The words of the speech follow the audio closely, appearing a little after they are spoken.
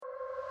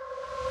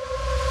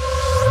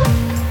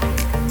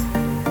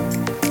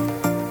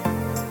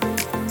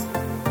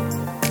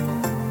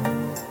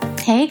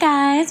Hey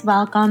guys,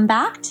 welcome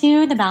back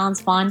to the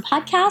Balanced Blonde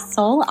podcast,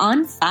 Soul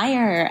on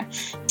Fire.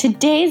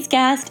 Today's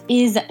guest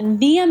is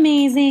the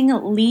amazing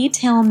Lee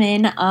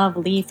Tillman of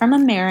Lee from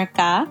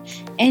America.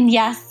 And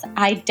yes,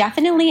 I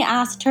definitely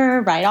asked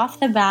her right off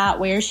the bat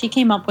where she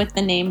came up with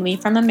the name Lee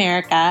from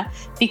America,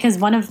 because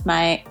one of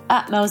my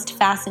utmost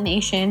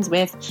fascinations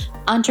with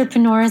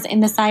entrepreneurs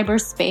in the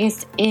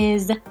cyberspace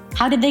is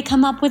how did they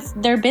come up with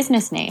their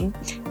business name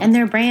and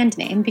their brand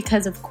name?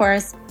 Because of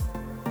course,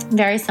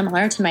 very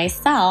similar to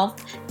myself,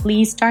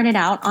 Lee started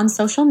out on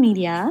social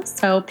media,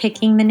 so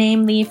picking the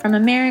name Lee from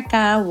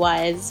America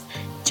was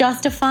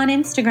just a fun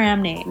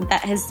Instagram name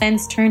that has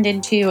since turned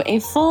into a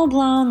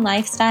full-blown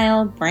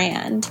lifestyle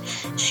brand.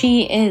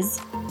 She is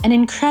an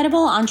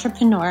incredible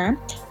entrepreneur.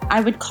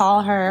 I would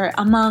call her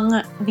among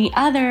the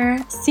other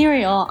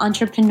serial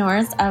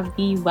entrepreneurs of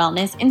the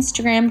wellness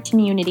Instagram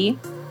community.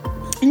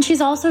 And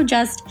she's also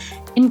just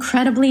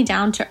incredibly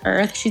down to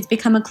earth. She's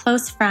become a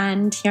close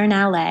friend here in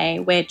LA,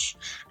 which,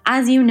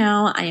 as you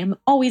know, I am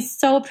always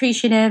so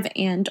appreciative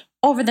and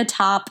over the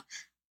top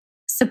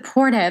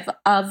supportive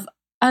of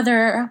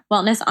other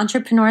wellness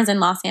entrepreneurs in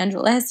Los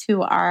Angeles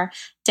who are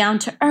down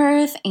to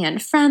earth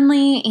and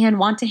friendly and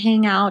want to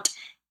hang out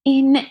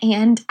in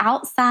and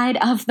outside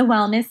of the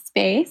wellness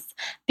space,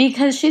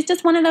 because she's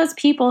just one of those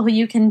people who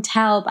you can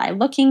tell by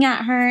looking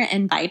at her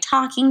and by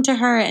talking to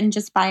her and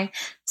just by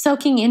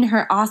soaking in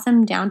her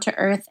awesome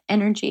down-to-earth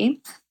energy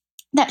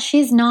that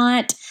she's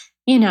not,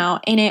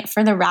 in it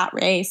for the rat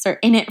race or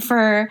in it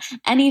for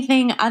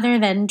anything other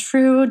than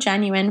true,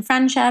 genuine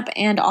friendship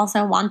and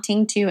also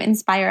wanting to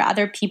inspire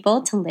other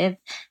people to live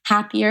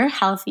happier,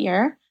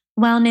 healthier,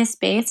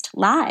 wellness-based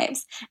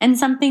lives. And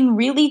something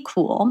really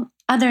cool,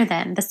 other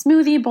than the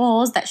smoothie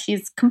bowls that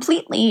she's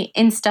completely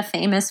Insta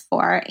famous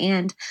for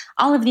and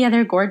all of the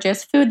other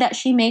gorgeous food that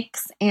she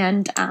makes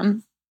and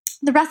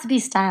the recipe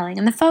styling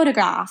and the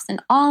photographs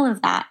and all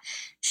of that,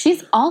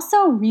 she's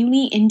also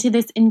really into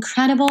this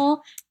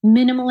incredible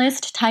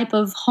minimalist type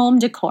of home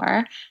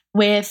decor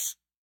with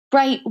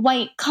bright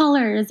white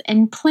colors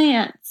and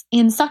plants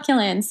and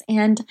succulents.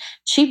 And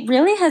she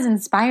really has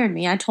inspired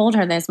me. I told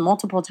her this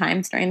multiple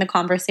times during the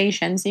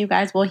conversation, so you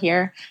guys will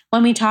hear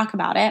when we talk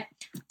about it,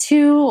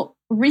 to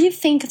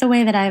rethink the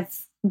way that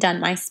I've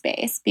done my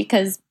space,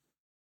 because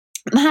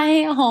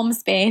my home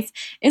space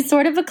is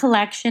sort of a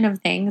collection of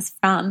things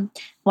from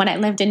when I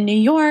lived in New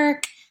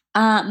York,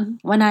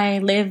 when I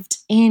lived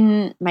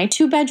in my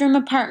 2-bedroom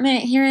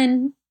apartment here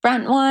in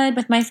Brentwood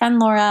with my friend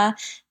Laura,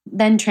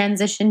 then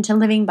transitioned to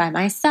living by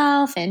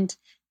myself and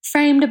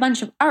framed a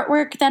bunch of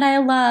artwork that I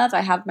love.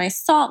 I have my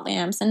salt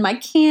lamps and my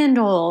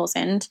candles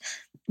and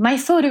my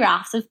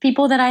photographs of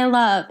people that I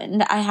love.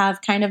 And I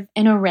have kind of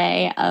an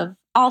array of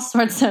all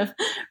sorts of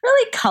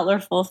really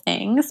colorful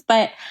things.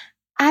 But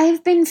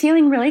I've been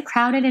feeling really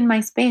crowded in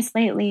my space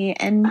lately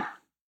and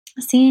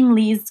seeing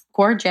Lee's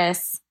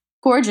gorgeous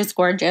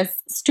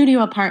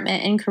studio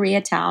apartment in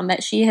Koreatown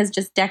that she has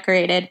just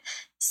decorated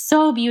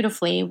so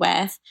beautifully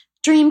with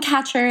dream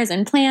catchers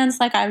and plants,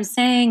 like I was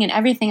saying, and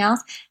everything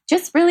else,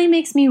 just really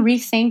makes me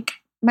rethink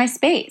my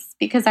space.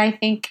 Because I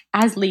think,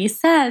 as Lee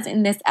says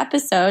in this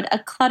episode, a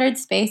cluttered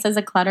space is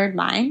a cluttered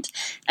mind.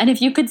 And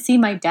if you could see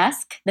my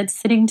desk that's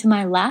sitting to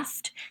my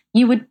left,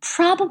 you would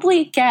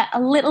probably get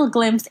a little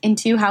glimpse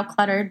into how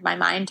cluttered my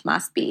mind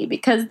must be,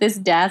 because this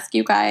desk,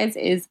 you guys,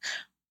 is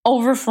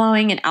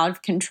overflowing and out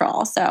of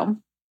control. So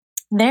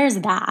there's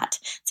that.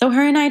 So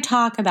her and I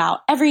talk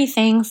about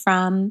everything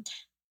from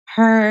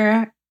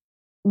her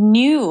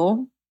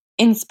new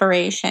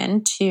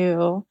inspiration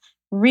to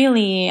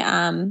really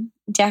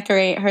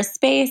decorate her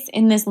space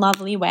in this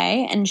lovely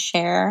way and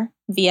share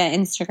via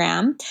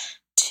Instagram,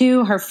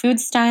 to her food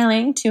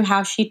styling, to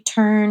how she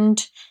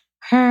turned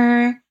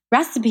her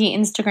recipe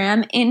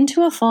Instagram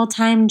into a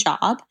full-time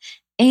job,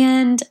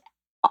 and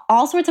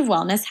all sorts of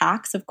wellness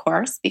hacks, of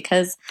course,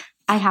 because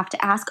I have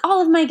to ask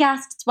all of my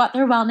guests what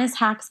their wellness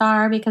hacks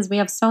are, because we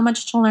have so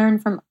much to learn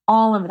from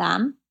all of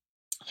them.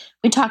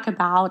 We talk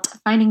about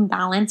finding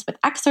balance with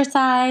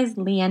exercise.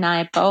 Lee and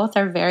I both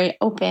are very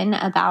open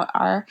about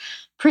our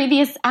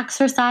previous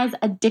exercise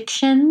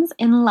addictions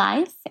in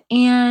life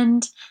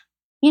and,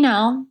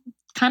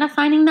 kind of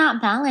finding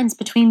that balance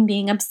between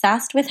being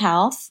obsessed with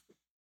health,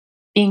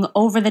 being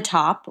over the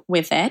top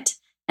with it,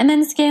 and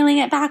then scaling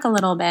it back a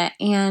little bit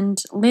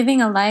and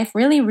living a life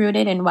really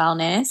rooted in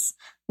wellness.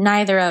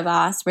 Neither of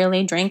us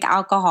really drink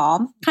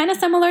alcohol, kind of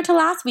similar to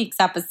last week's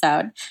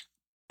episode.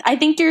 I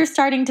think you're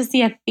starting to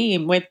see a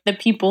theme with the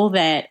people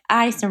that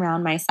I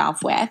surround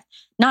myself with.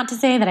 Not to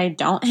say that I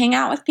don't hang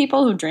out with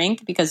people who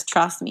drink, because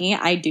trust me,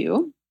 I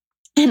do.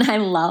 And I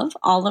love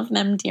all of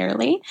them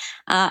dearly.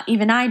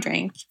 Even I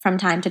drink from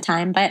time to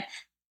time, but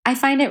I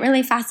find it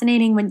really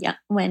fascinating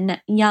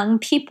when young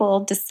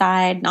people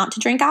decide not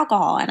to drink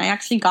alcohol. And I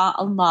actually got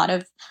a lot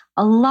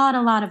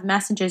of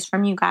messages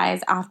from you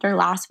guys after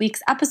last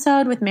week's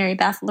episode with Mary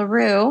Beth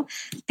LaRue,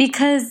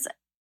 because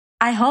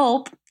I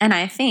hope and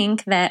I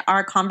think that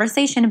our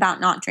conversation about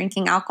not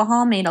drinking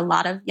alcohol made a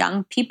lot of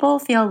young people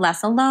feel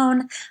less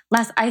alone,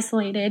 less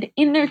isolated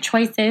in their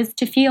choices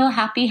to feel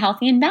happy,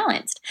 healthy, and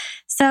balanced.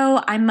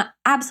 So I'm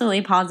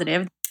absolutely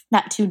positive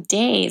that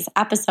today's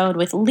episode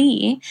with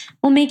Lee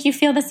will make you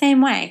feel the same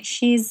way.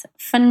 She's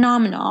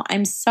phenomenal.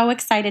 I'm so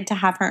excited to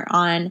have her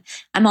on.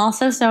 I'm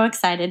also so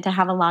excited to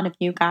have a lot of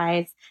you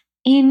guys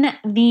in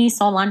the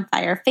Soul on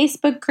Fire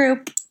Facebook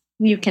group.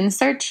 You can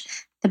search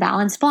the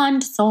Balanced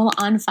Blonde Soul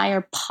on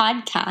Fire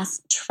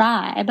podcast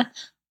tribe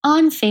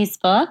on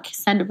Facebook.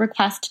 Send a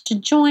request to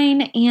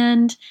join,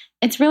 and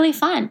it's really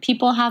fun.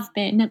 People have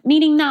been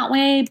meeting that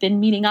way, been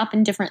meeting up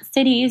in different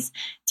cities.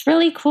 It's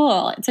really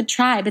cool. It's a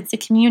tribe. It's a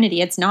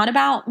community. It's not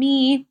about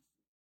me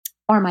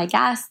or my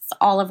guests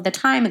all of the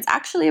time. It's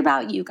actually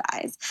about you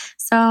guys.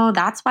 So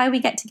that's why we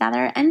get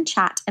together and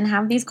chat and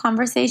have these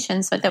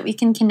conversations so that we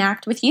can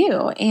connect with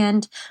you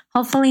and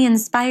hopefully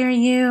inspire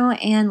you.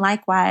 And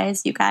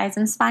likewise, you guys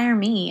inspire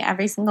me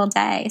every single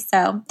day.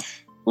 So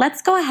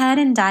let's go ahead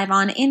and dive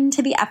on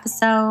into the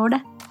episode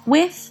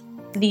with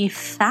the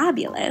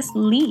fabulous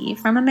Lee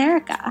from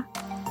America.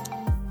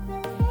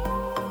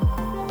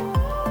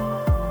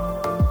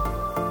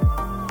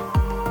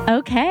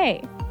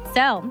 Okay,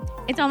 so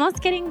it's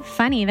almost getting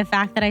funny, the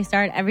fact that I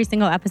start every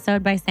single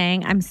episode by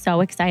saying I'm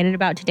so excited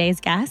about today's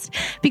guest,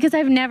 because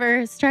I've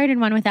never started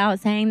one without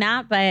saying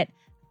that, but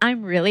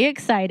I'm really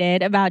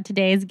excited about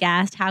today's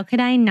guest. How could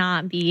I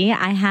not be?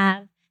 I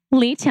have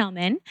Lee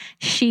Tillman.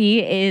 She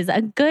is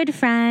a good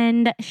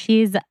friend.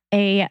 She's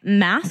a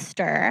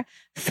master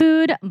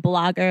food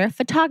blogger,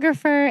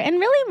 photographer, and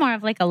really more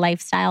of like a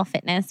lifestyle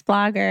fitness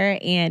blogger.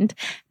 And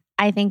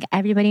I think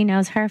everybody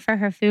knows her for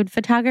her food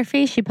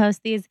photography. She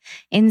posts these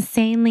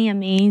insanely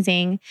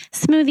amazing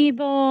smoothie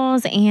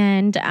bowls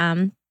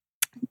and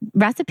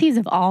recipes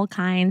of all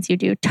kinds. You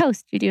do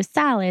toast, you do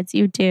salads,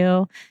 you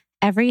do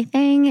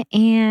everything.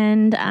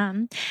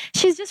 And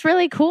she's just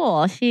really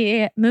cool.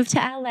 She moved to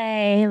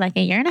LA like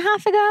a year and a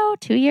half ago,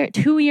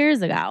 2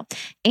 years ago.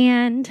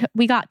 And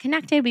we got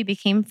connected, we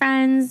became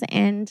friends.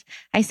 And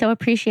I so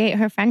appreciate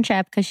her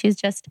friendship because she's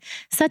just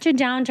such a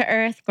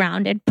down-to-earth,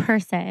 grounded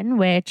person,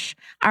 which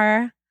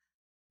are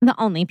the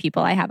only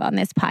people I have on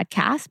this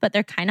podcast, but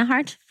they're kind of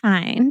hard to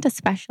find,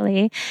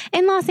 especially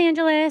in Los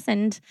Angeles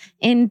and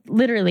in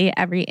literally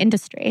every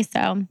industry.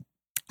 So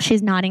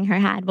she's nodding her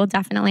head. We'll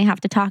definitely have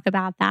to talk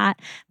about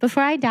that.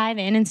 Before I dive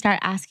in and start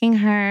asking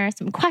her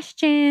some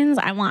questions,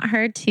 I want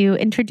her to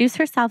introduce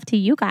herself to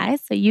you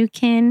guys so you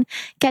can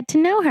get to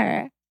know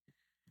her.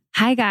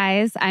 Hi,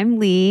 guys. I'm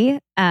Lee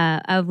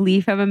of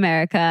Lee from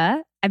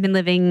America. I've been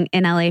living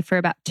in LA for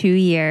about 2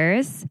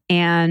 years,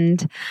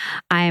 and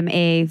I'm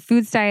a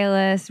food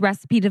stylist,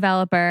 recipe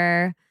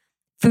developer,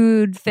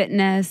 food,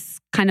 fitness,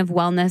 kind of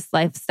wellness,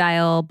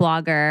 lifestyle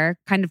blogger,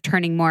 kind of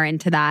turning more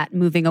into that,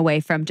 moving away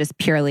from just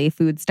purely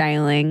food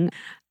styling.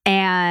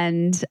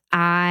 And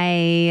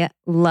I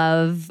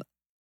love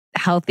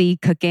healthy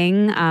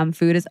cooking.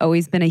 Food has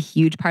always been a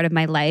huge part of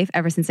my life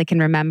ever since I can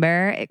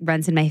remember. It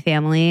runs in my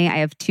family. I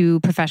have 2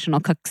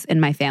 professional cooks in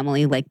my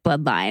family, like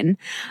bloodline,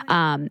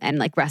 and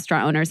like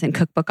restaurant owners and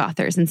cookbook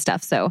authors and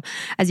stuff. So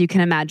as you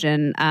can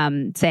imagine,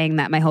 saying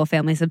that my whole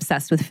family's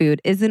obsessed with food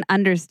is an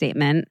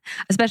understatement,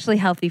 especially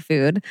healthy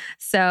food.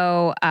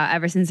 So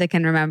ever since I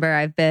can remember,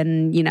 I've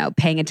been,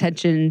 paying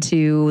attention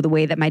to the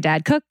way that my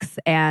dad cooks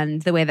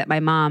and the way that my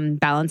mom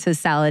balances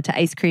salad to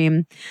ice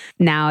cream.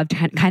 Now I've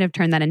kind of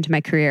turned that into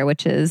my career,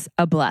 which is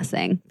a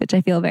blessing, which I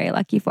feel very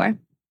lucky for.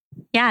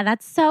 Yeah,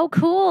 that's so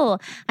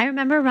cool. I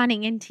remember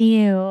running into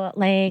you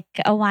like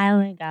a while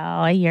ago,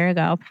 a year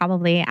ago,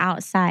 probably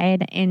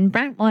outside in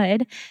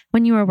Brentwood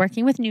when you were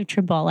working with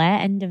NutriBullet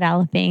and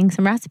developing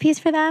some recipes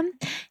for them.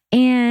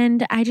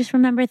 And I just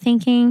remember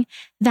thinking,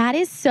 that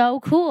is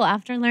so cool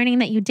after learning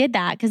that you did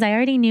that, because I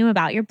already knew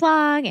about your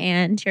blog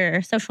and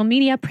your social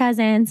media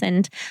presence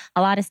and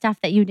a lot of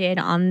stuff that you did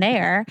on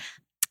there,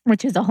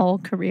 which is a whole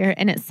career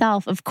in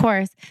itself, of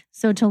course.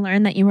 So to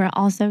learn that you were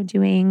also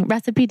doing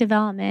recipe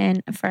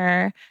development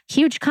for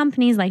huge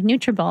companies like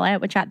NutriBullet,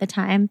 which at the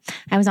time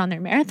I was on their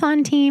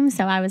marathon team.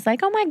 So I was like,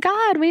 oh my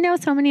God, we know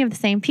so many of the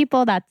same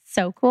people. That's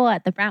so cool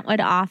at the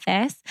Brentwood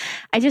office.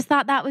 I just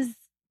thought that was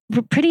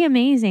pretty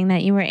amazing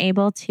that you were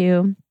able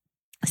to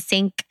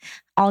sync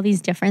all these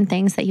different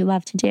things that you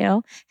love to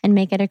do and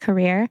make it a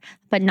career,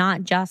 but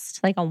not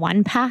just like a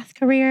one path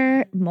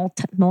career,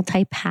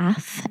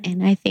 multi-path.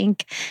 And I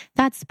think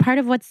that's part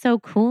of what's so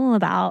cool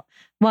about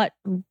what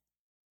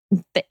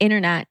the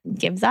internet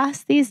gives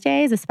us these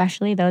days,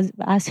 especially those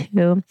of us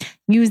who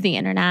use the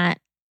internet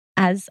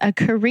as a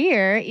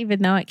career,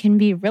 even though it can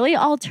be really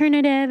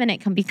alternative and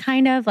it can be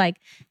kind of like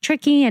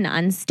tricky and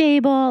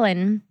unstable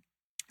and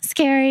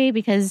scary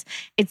because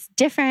it's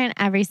different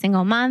every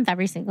single month,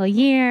 every single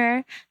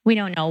year. We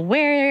don't know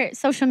where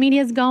social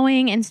media is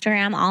going,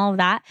 Instagram, all of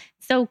that.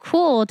 so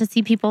cool to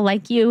see people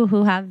like you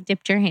who have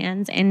dipped your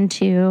hands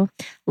into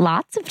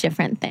lots of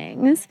different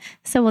things.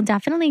 So we'll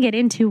definitely get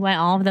into what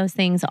all of those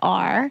things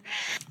are.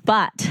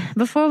 But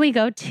before we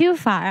go too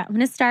far, I'm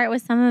going to start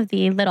with some of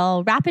the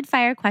little rapid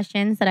fire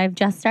questions that I've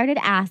just started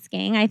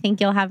asking. I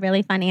think you'll have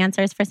really fun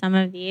answers for some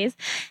of these.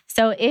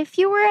 So if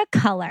you were a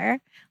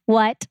color,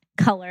 what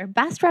color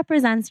best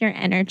represents your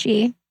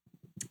energy?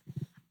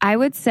 I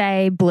would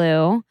say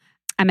blue.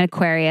 I'm an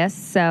Aquarius,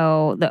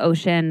 so the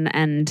ocean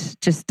and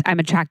just I'm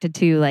attracted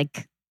to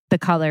like the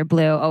color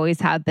blue. Always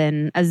have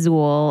been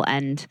azul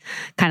and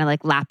kind of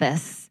like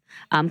lapis,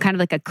 kind of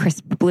like a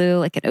crisp blue,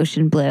 like an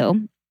ocean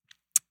blue.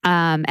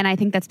 And I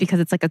think that's because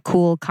it's like a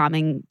cool,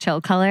 calming, chill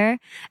color.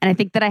 And I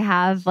think that I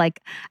have like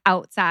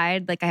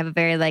outside, like I have a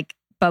very like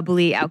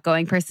bubbly,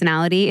 outgoing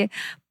personality,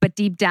 but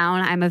deep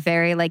down, I'm a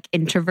very like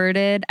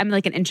introverted. I'm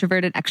like an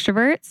introverted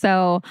extrovert.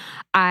 So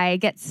I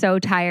get so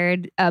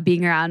tired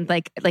being around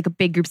like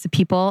big groups of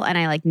people, and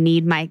I like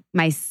need my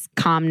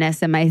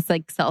calmness and my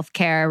like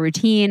self-care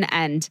routine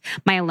and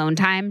my alone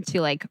time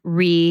to like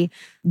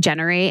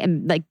regenerate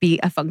and like be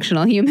a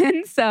functional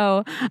human.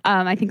 So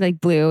I think like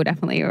blue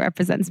definitely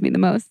represents me the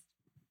most.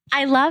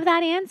 I love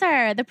that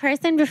answer. The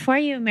person before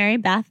you, Mary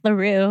Beth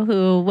LaRue,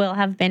 who will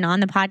have been on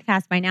the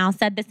podcast by now,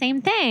 said the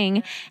same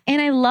thing.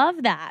 And I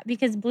love that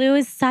because blue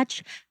is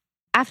such,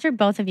 after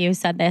both of you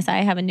said this, I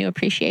have a new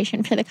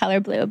appreciation for the color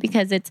blue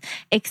because it's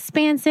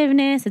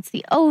expansiveness, it's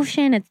the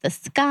ocean, it's the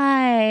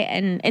sky,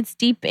 and it's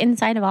deep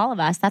inside of all of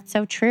us. That's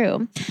so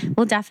true.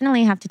 We'll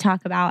definitely have to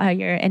talk about how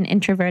you're an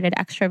introverted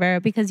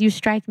extrovert because you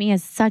strike me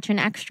as such an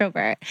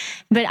extrovert.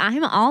 But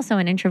I'm also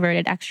an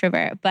introverted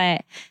extrovert,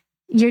 but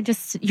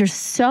you're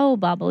so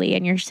bubbly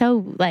and you're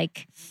so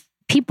like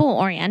people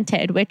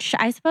oriented, which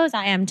I suppose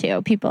I am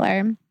too. People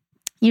are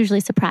usually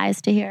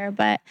surprised to hear,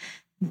 but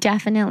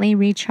definitely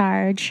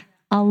recharge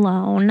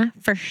alone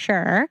for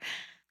sure.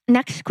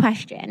 Next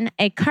question,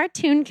 a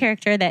cartoon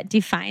character that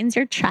defines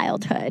your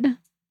childhood.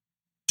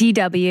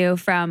 DW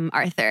from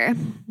Arthur. Yes.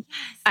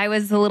 I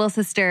was the little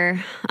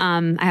sister.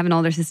 I have an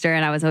older sister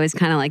and I was always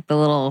kind of like the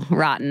little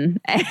rotten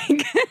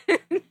egg.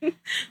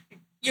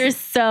 You're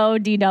so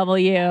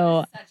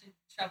DW.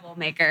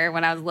 Troublemaker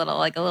when I was little,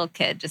 like a little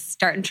kid, just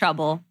starting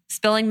trouble,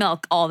 spilling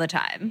milk all the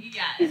time.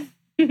 Yes.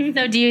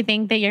 So do you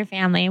think that your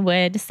family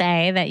would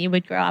say that you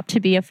would grow up to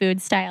be a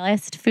food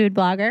stylist, food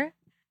blogger?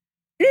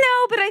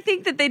 No, but I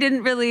think that they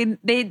didn't really,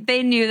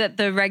 they knew that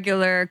the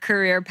regular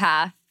career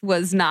path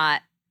was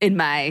not in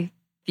my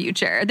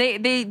future.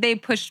 They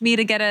pushed me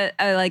to get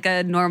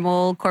a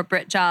normal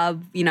corporate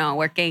job, you know,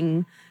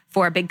 working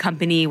for a big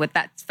company with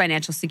that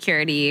financial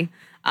security.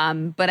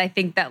 But I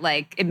think that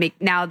like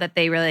now that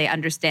they really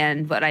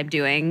understand what I'm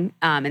doing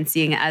and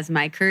seeing it as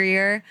my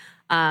career,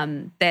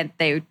 that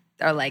they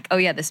are like, oh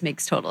yeah, this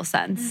makes total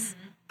sense. Mm-hmm.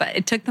 But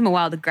it took them a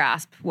while to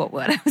grasp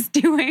what I was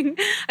doing.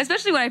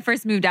 Especially when I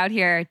first moved out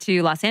here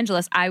to Los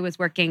Angeles, I was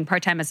working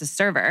part-time as a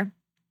server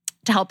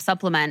to help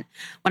supplement.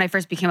 When I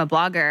first became a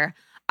blogger,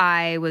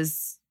 I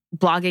was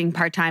blogging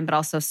part-time, but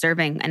also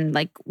serving and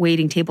like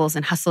waiting tables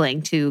and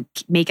hustling to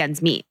make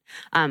ends meet.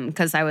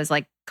 Because I was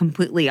like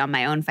completely on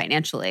my own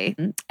financially.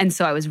 And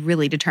so I was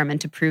really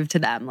determined to prove to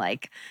them,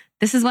 like,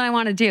 this is what I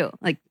want to do.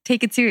 Like,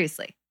 take it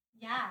seriously.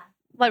 Yeah.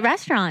 What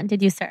restaurant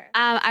did you serve?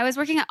 I was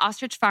working at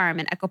Ostrich Farm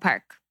in Echo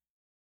Park.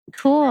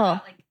 Cool. For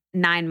about, like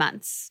 9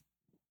 months.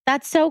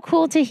 That's so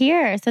cool to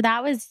hear. So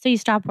you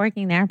stopped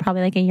working there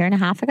probably like a year and a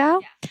half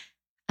ago? Yeah.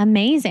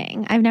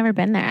 Amazing. I've never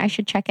been there. I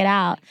should check it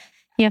out.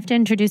 You have to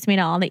introduce me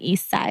to all the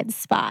East Side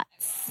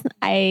spots.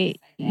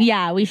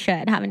 Yeah, we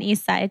should have an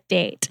East Side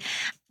date.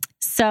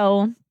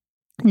 So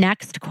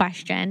next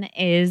question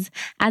is,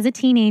 as a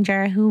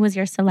teenager, who was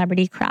your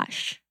celebrity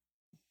crush?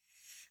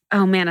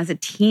 Oh man, as a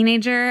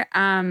teenager,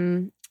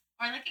 or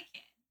like a kid.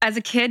 As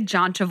a kid,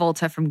 John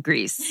Travolta from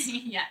Grease.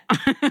 Yeah.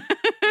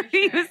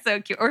 He was so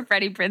cute. Or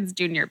Freddie Prinze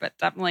Jr., but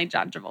definitely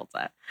John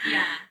Travolta.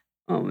 Yeah.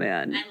 Oh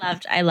man.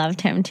 I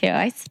loved him too.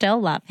 I still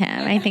love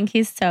him. I think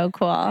he's so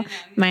cool.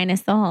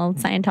 Minus the whole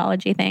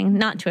Scientology thing.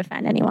 Not to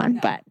offend anyone,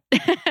 but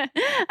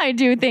I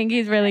do think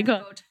he's really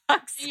cool.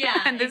 Botox.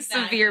 Yeah. And the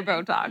severe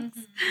Botox.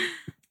 Mm-hmm.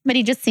 But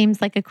he just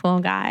seems like a cool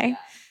guy.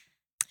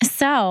 Yeah.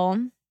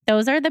 So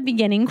those are the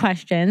beginning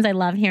questions. I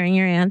love hearing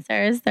your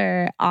answers.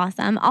 They're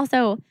awesome.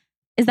 Also,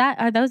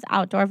 are those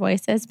Outdoor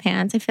Voices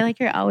pants? I feel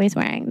like you're always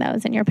wearing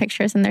those in your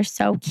pictures and they're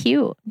so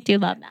cute. Do you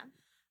love them?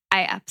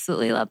 I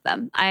absolutely love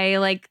them. I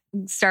like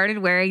started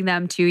wearing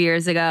them 2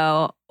 years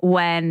ago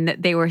when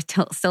they were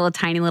still a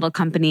tiny little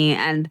company.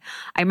 And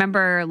I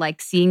remember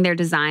like seeing their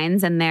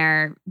designs and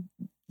their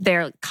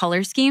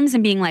color schemes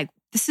and being like,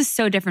 this is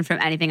so different from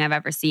anything I've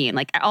ever seen.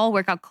 Like all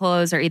workout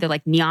clothes are either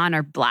like neon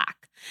or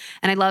black.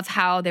 And I love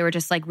how they were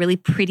just like really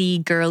pretty,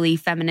 girly,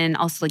 feminine,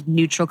 also like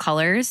neutral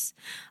colors.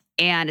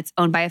 And it's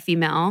owned by a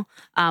female,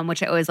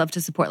 which I always love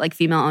to support, like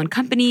female-owned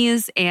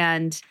companies.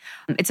 And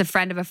it's a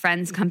friend of a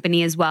friend's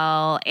company as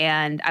well.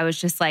 And I was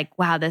just like,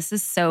 wow, this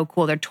is so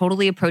cool. They're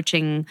totally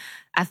approaching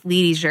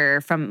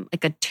athleisure from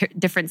like a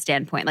different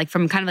standpoint, like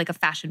from kind of like a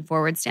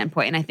fashion-forward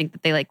standpoint. And I think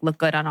that they like look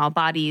good on all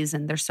bodies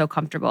and they're so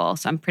comfortable.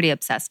 So I'm pretty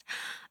obsessed.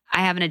 I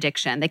have an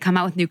addiction. They come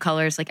out with new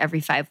colors like every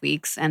 5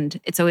 weeks. And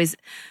it's always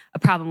a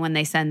problem when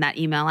they send that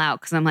email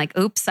out because I'm like,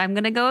 oops, I'm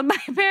going to go and buy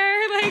a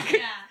pair.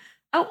 Like,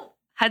 oh,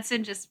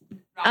 Hudson just...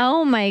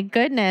 Oh my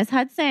goodness.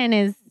 Hudson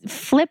is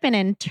flipping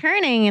and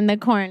turning in the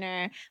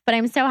corner. But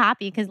I'm so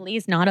happy because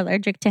Lee's not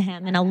allergic to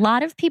him. And a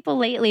lot of people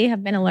lately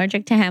have been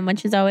allergic to him,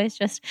 which is always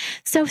just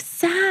so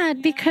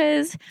sad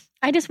because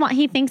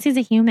he thinks he's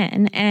a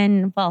human.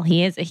 And well,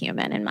 he is a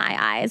human in my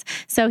eyes.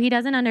 So he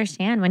doesn't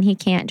understand when he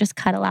can't just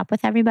cuddle up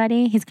with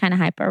everybody. He's kind of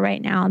hyper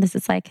right now. This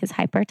is like his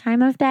hyper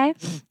time of day.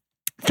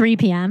 3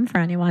 p.m. for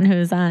anyone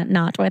who's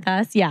not with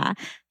us. Yeah.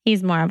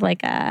 He's more of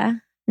like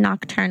a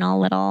nocturnal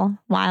little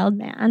wild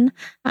man.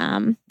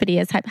 But he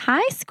is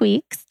Hi,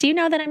 Squeaks. Do you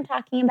know that I'm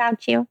talking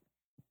about you?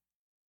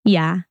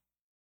 Yeah.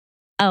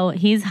 Oh,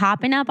 he's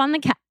hopping up on the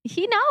couch.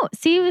 He knows.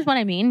 See what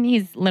I mean?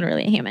 He's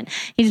literally a human.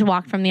 He just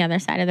walked from the other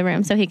side of the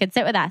room so he could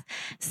sit with us.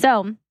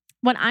 So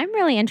what I'm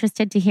really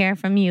interested to hear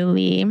from you,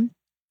 Lee,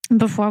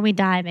 before we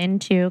dive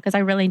into, because I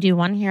really do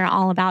want to hear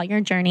all about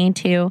your journey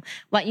to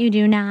what you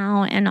do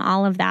now and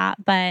all of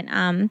that. But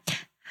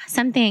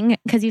something,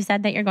 because you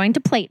said that you're going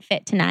to Plate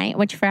Fit tonight,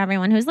 which for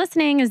everyone who's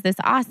listening is this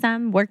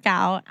awesome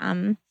workout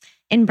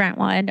in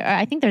Brentwood. Or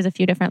I think there's a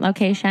few different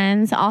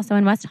locations, also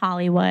in West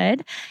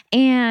Hollywood.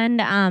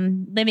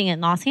 And living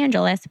in Los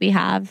Angeles, we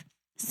have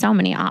so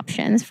many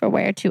options for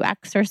where to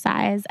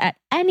exercise at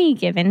any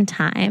given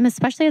time,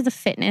 especially as a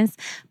fitness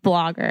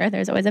blogger.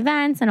 There's always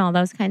events and all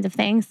those kinds of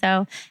things.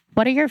 So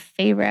what are your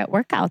favorite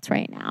workouts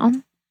right now?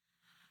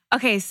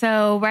 Okay,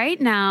 so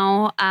right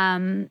now,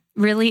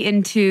 really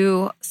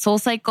into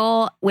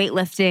SoulCycle,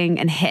 weightlifting,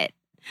 and HIIT.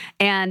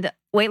 And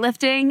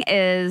weightlifting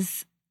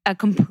is a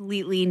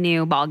completely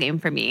new ballgame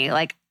for me.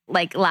 Like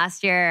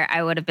last year,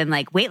 I would have been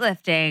like,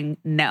 weightlifting,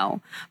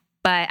 no.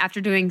 But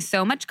after doing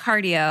so much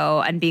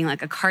cardio and being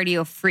like a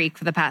cardio freak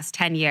for the past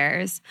 10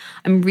 years,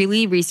 I'm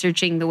really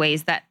researching the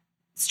ways that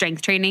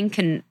strength training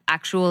can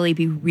actually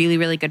be really,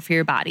 really good for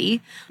your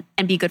body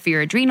and be good for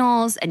your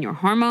adrenals and your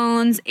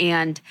hormones,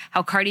 and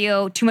how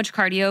too much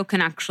cardio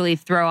can actually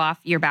throw off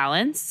your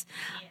balance.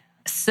 Yeah.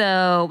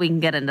 So we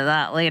can get into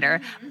that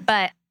later. Mm-hmm.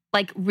 But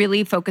like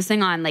really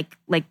focusing on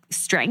like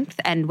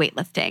strength and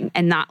weightlifting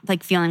and not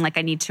like feeling like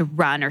I need to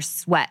run or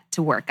sweat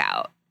to work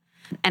out.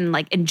 And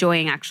like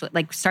enjoying actually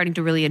like starting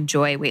to really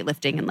enjoy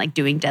weightlifting and like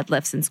doing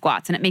deadlifts and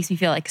squats. And it makes me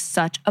feel like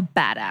such a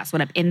badass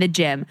when I'm in the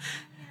gym,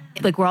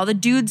 like where all the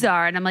dudes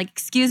are. And I'm like,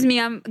 excuse me,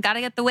 I'm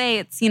gotta get the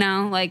weights,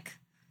 like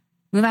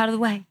move out of the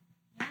way.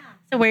 Yeah.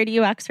 So where do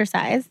you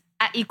exercise?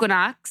 At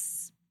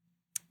Equinox.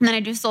 And then I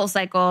do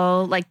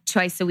SoulCycle like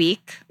twice a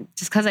week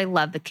just because I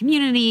love the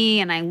community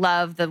and I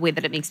love the way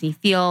that it makes me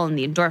feel and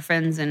the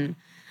endorphins. And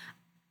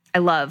I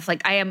love,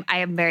 like, I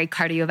am very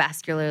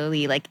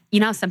cardiovascularly, like,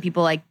 some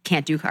people like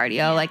can't do cardio.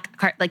 Yeah.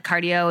 Like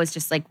cardio is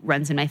just like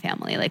runs in my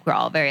family. Like we're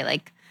all very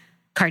like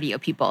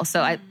cardio people.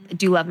 So I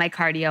do love my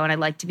cardio and I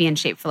like to be in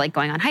shape for like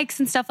going on hikes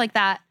and stuff like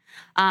that.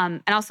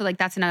 And also like,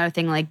 that's another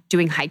thing, like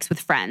doing hikes with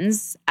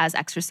friends as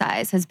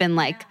exercise has been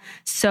like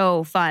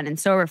so fun and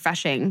so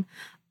refreshing.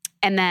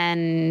 And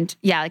then,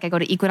 like I go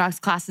to Equinox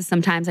classes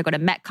sometimes. I go to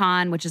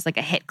Metcon, which is like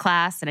a HIIT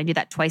class, and I do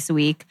that twice a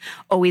week.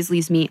 Always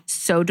leaves me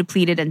so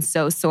depleted and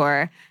so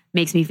sore.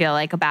 Makes me feel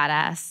like a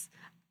badass.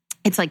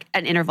 It's like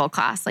an interval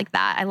class like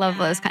that. I love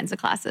those kinds of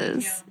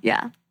classes.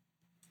 Yeah.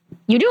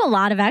 You do a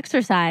lot of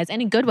exercise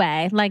in a good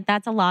way. Like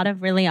that's a lot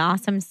of really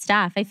awesome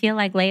stuff. I feel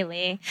like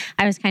lately,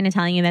 I was kind of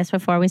telling you this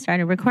before we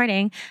started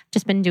recording,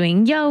 just been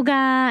doing yoga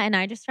and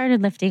I just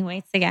started lifting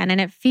weights again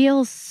and it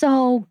feels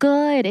so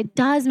good. It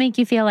does make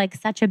you feel like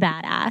such a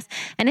badass.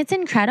 And it's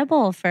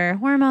incredible for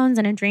hormones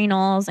and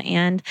adrenals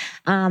and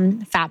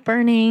fat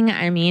burning.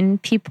 I mean,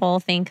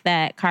 people think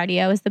that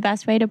cardio is the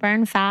best way to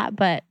burn fat,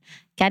 but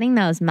getting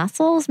those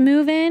muscles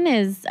moving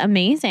is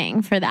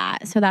amazing for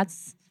that. So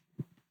that's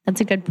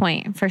a good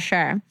point for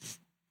sure.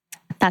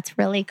 That's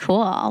really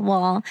cool.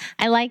 Well,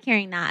 I like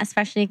hearing that,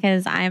 especially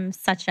because I'm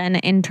such an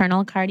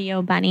internal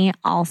cardio bunny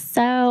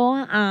also.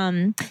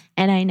 And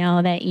I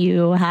know that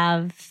you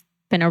have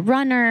been a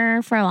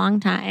runner for a long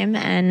time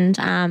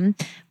and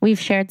we've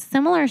shared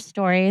similar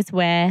stories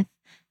with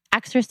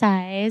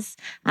exercise,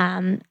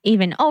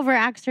 even over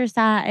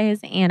exercise.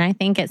 And I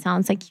think it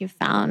sounds like you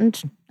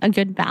found a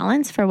good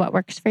balance for what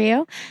works for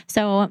you.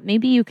 So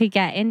maybe you could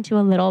get into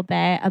a little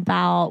bit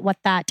about what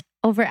that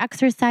over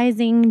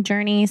exercising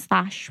journey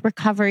 /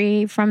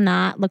 recovery from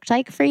that looked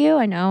like for you.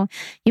 I know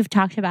you've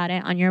talked about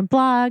it on your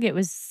blog. It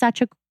was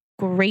such a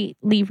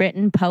greatly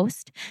written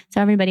post.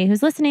 So everybody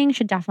who's listening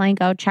should definitely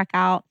go check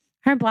out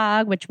her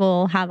blog, which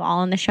we'll have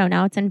all in the show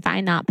notes, and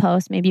find that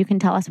post. Maybe you can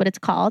tell us what it's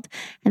called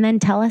and then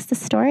tell us the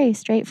story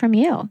straight from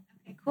you.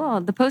 Okay,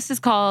 cool. The post is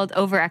called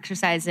Over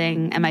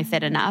Exercising, Am I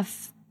Fit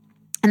Enough?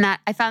 And that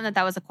I found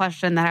that was a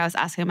question that I was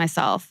asking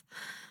myself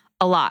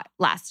a lot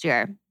last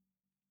year,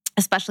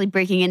 especially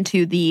breaking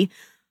into the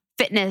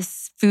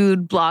fitness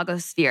food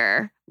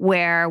blogosphere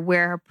where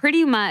we're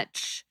pretty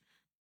much,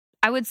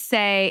 I would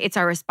say it's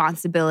our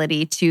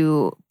responsibility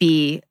to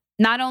be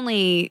not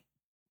only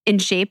in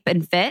shape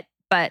and fit,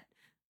 but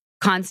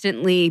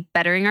constantly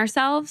bettering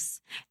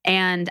ourselves.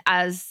 And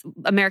as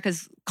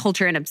America's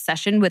culture and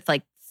obsession with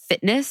like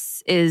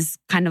fitness is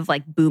kind of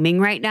like booming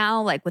right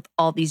now, like with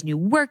all these new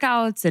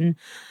workouts, and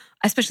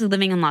especially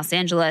living in Los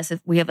Angeles,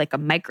 we have like a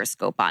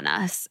microscope on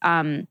us.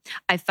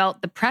 I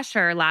felt the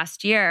pressure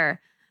last year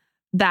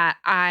that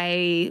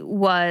I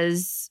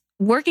was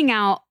working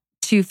out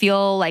to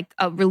feel like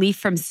a relief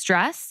from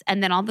stress.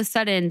 And then all of a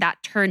sudden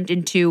that turned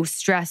into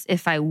stress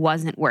if I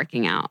wasn't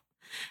working out.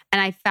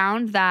 And I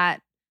found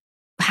that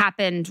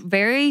happened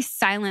very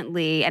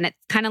silently, and it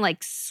kind of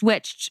like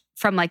switched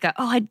from like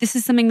this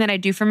is something that I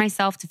do for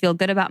myself to feel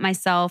good about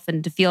myself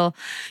and to feel,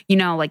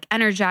 like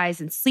energized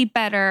and sleep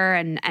better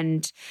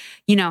and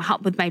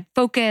help with my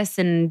focus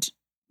and,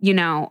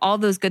 all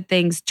those good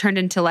things turned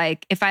into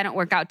like, if I don't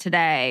work out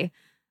today,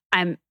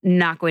 I'm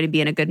not going to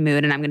be in a good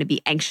mood and I'm going to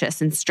be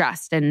anxious and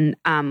stressed. And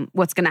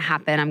what's going to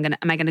happen?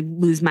 Am I going to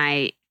lose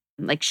my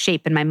like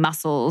shape in my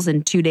muscles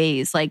in 2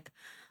 days? Like,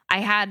 I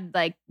had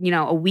like,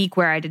 a week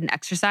where I didn't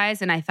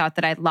exercise and I thought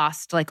that I'd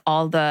lost like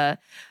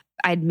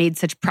I'd made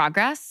such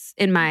progress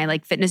in my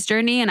like fitness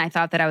journey and I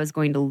thought that I was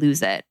going to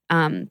lose it.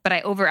 But I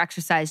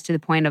over-exercised to the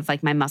point of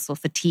like my muscle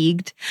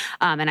fatigued.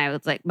 And I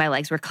was like, my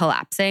legs were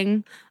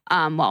collapsing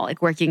while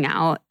like working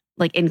out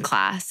like in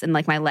class, and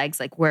like my legs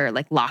like were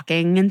like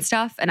locking and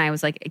stuff. And I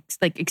was like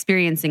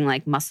experiencing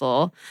like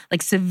muscle,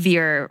 like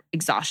severe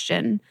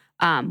exhaustion.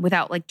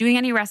 Without like doing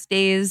any rest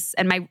days.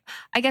 And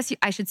I guess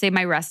I should say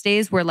my rest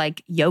days were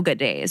like yoga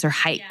days or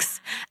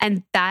hikes. Yeah.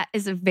 And that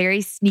is a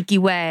very sneaky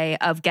way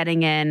of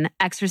getting in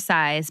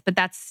exercise, but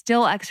that's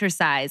still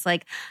exercise.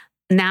 Like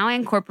now I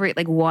incorporate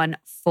like one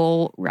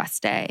full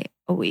rest day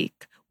a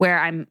week where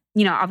I'm,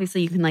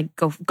 obviously you can like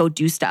go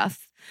do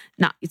stuff.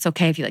 It's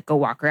okay if you like go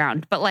walk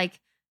around, but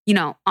like,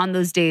 on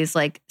those days,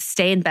 like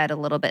stay in bed a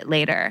little bit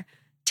later,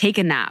 take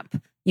a nap,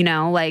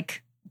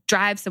 like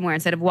drive somewhere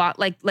instead of walk,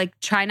 like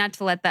try not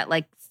to let that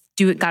like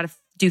gotta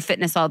do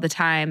fitness all the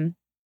time,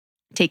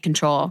 take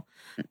control.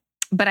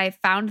 But I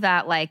found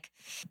that like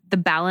the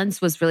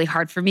balance was really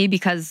hard for me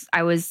because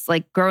I was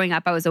like growing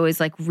up, I was always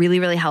like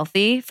really, really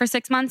healthy for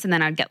 6 months. And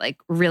then I'd get like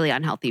really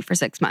unhealthy for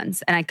 6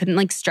 months. And I couldn't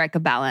like strike a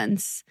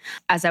balance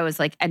as I was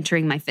like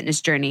entering my fitness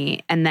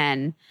journey. And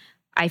then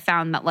I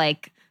found that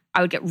like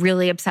I would get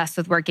really obsessed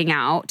with working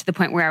out to the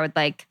point where I would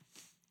like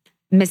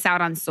miss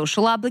out on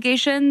social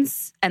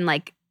obligations and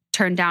like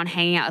turn down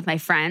hanging out with my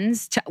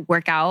friends to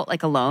work out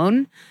like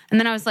alone. And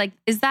then I was like,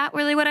 is that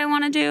really what I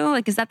want to do?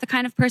 Like, is that the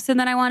kind of person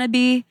that I want to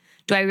be?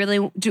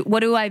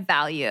 What do I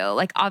value?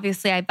 Like,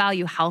 obviously I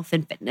value health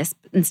and fitness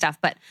and stuff,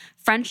 but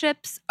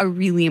friendships are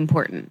really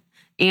important.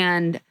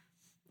 And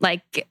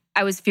like,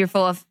 I was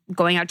fearful of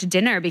going out to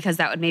dinner because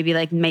that would maybe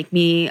like make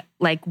me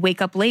like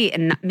wake up late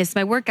and miss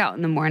my workout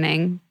in the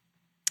morning.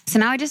 So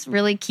now I just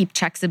really keep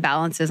checks and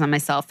balances on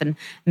myself and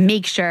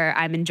make sure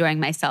I'm enjoying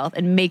myself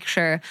and make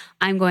sure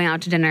I'm going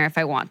out to dinner if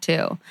I want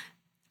to.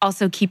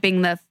 Also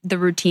keeping the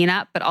routine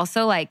up, but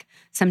also like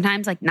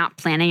sometimes like not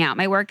planning out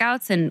my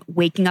workouts and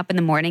waking up in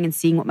the morning and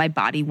seeing what my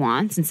body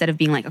wants instead of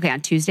being like, okay, on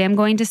Tuesday I'm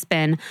going to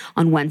spin,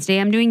 on Wednesday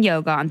I'm doing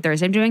yoga, on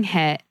Thursday I'm doing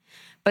HIIT.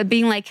 But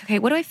being like, okay,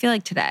 what do I feel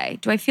like today?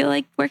 Do I feel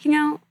like working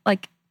out?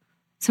 Like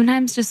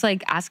sometimes just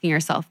like asking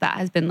yourself that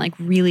has been like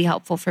really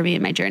helpful for me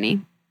in my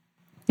journey.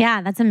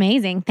 Yeah, that's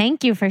amazing.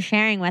 Thank you for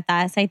sharing with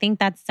us. I think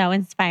that's so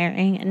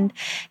inspiring and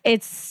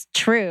it's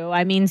true.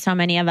 I mean, so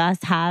many of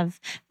us have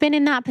been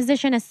in that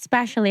position,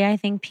 especially I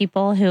think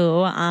people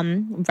who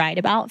write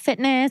about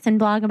fitness and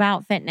blog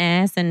about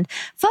fitness and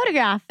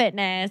photograph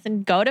fitness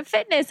and go to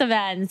fitness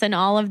events and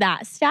all of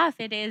that stuff.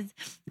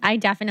 I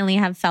definitely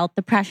have felt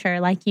the pressure,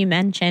 like you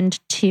mentioned,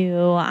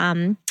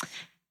 to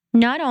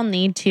not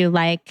only to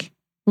like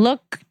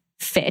look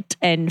fit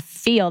and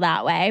feel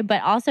that way,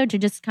 but also to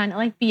just kind of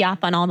like be up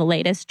on all the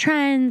latest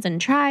trends and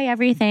try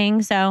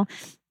everything. So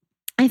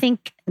I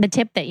think the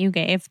tip that you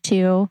gave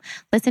to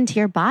listen to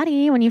your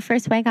body when you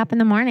first wake up in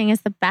the morning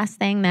is the best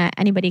thing that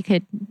anybody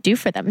could do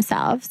for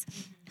themselves.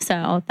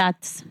 So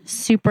that's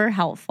super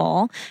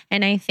helpful.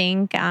 And I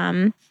think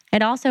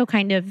it also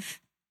kind of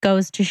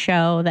goes to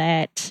show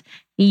that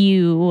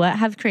you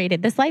have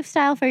created this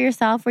lifestyle for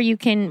yourself where you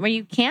can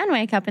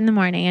wake up in the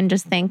morning and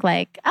just think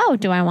like, oh,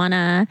 do I want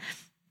to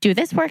do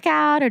this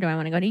workout or do I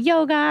want to go to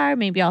yoga? Or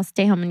maybe I'll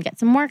stay home and get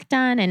some work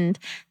done. And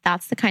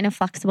that's the kind of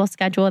flexible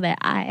schedule that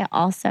I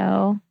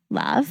also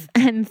love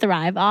and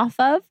thrive off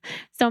of.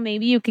 So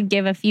maybe you could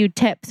give a few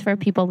tips for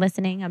people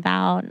listening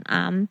about,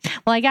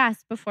 I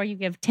guess before you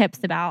give tips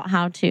about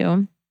how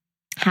to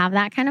have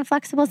that kind of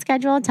flexible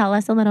schedule, tell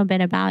us a little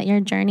bit about your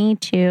journey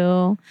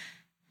to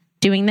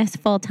doing this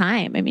full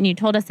time. I mean, you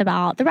told us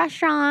about the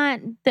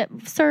restaurant, the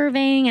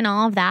serving and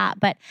all of that,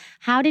 but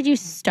how did you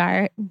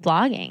start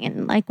blogging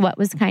and like what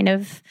was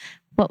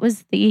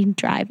the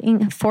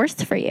driving force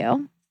for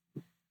you?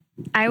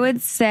 I would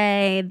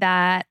say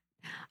that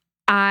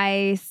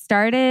I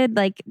started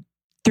like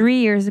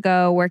 3 years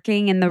ago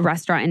working in the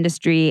restaurant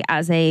industry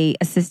as a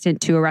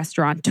assistant to a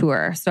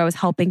restaurateur. So I was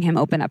helping him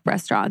open up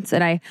restaurants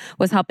and I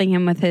was helping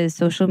him with his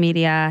social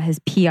media, his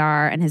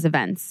PR and his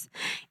events.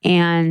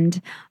 And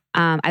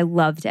I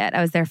loved it.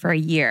 I was there for a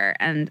year.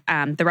 And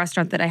the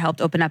restaurant that I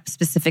helped open up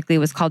specifically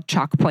was called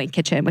Chalk Point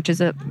Kitchen, which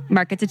is a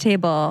market to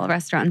table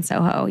restaurant in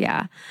Soho.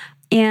 Yeah.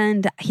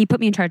 And he put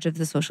me in charge of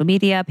the social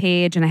media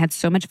page, and I had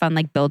so much fun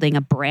like building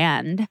a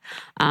brand.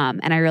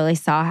 And I really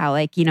saw how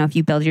like, if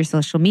you build your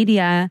social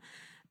media,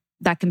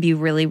 that can be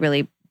really,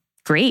 really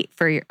great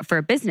for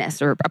a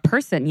business or a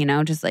person,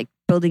 just like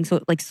building.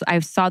 So I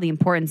saw the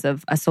importance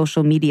of a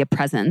social media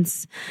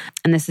presence.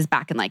 And this is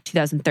back in like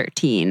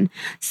 2013.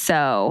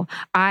 So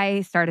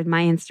I started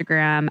my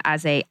Instagram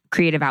as a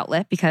creative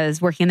outlet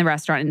because working in the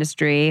restaurant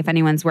industry, if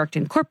anyone's worked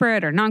in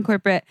corporate or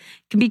non-corporate,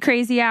 it can be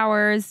crazy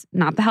hours,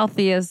 not the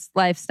healthiest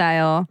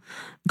lifestyle,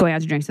 going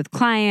out to drinks with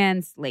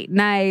clients, late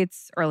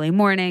nights, early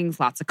mornings,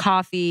 lots of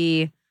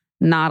coffee,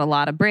 not a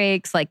lot of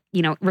breaks, like,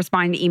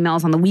 responding to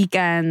emails on the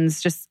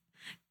weekends,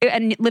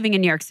 and living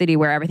in New York City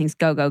where everything's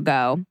go, go,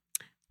 go.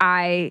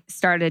 I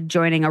started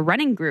joining a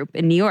running group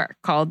in New York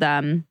called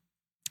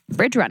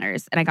Bridge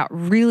Runners, and I got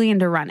really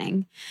into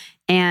running.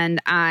 And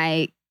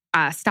I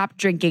stopped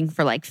drinking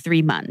for like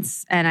 3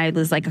 months. And I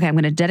was like, okay, I'm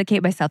going to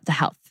dedicate myself to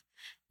health.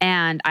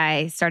 And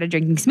I started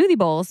drinking smoothie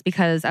bowls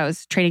because I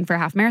was training for a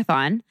half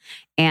marathon.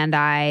 And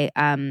I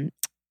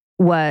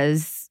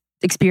was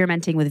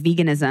experimenting with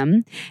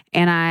veganism.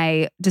 And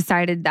I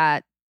decided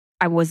that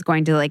I was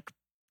going to like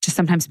just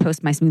sometimes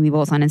post my smoothie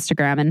bowls on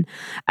Instagram. And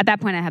at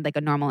that point I had like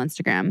a normal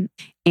Instagram.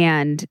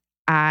 And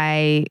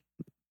I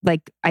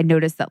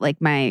noticed that like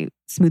my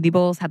smoothie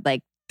bowls had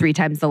like 3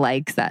 times the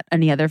likes that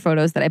any other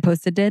photos that I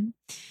posted did.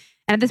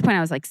 And at this point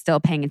I was like still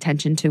paying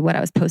attention to what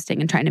I was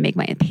posting and trying to make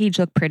my page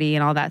look pretty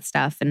and all that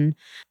stuff. And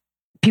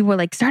people were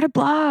like, start a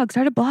blog.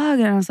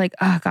 And I was like,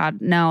 oh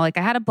God, no. Like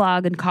I had a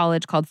blog in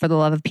college called For the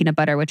Love of Peanut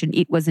Butter, which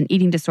was an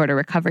eating disorder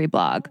recovery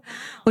blog,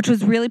 which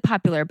was really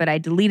popular, but I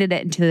deleted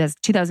it in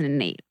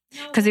 2008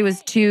 because it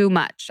was too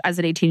much as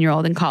an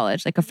 18-year-old in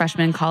college, like a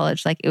freshman in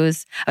college. Like I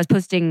was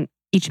posting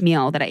each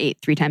meal that I ate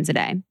 3 times a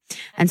day.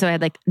 And so I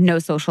had like no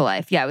social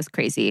life. Yeah, it was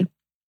crazy.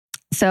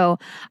 So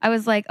I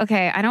was like,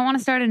 okay, I don't want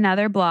to start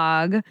another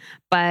blog,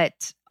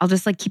 but I'll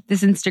just like keep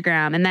this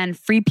Instagram. And then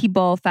Free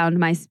People found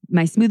my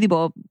smoothie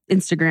bowl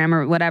Instagram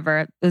or whatever.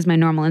 It was my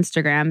normal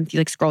Instagram. If you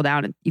like scroll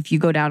down, if you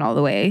go down all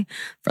the way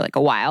for like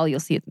a while, you'll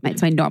see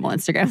it's my normal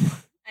Instagram.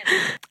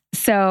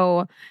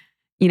 So,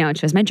 it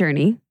shows my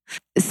journey.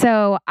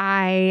 So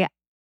I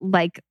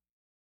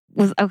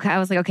was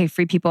like, okay,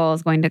 Free People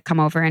is going to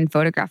come over and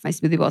photograph my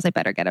smoothie bowls. I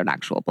better get an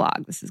actual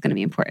blog. This is going to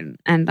be important.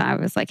 And I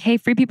was like, hey,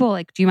 Free People,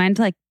 like, do you mind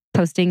like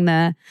posting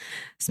the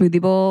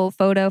smoothie bowl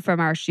photo from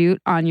our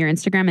shoot on your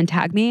Instagram and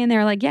tag me? And they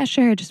were like, yeah,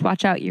 sure. Just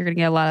watch out. You're going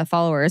to get a lot of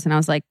followers. And I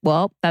was like,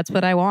 well, that's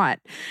what I want.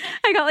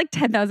 I got like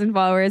 10,000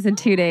 followers in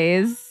 2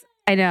 days.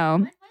 I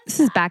know. This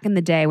is back in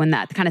the day when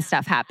that kind of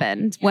stuff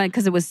happened.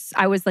 Because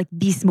I was like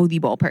the smoothie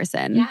bowl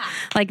person. Yeah.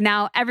 Like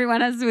now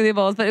everyone has smoothie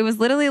bowls, but it was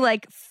literally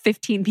like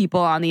 15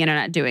 people on the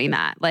internet doing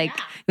that. Like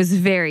it was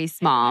very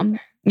small.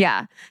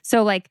 Yeah.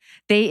 So like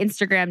they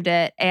Instagrammed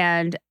it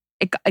and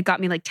it got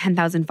me like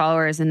 10,000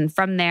 followers. And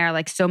from there,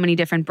 like so many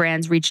different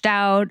brands reached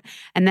out.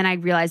 And then I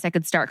realized I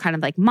could start kind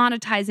of like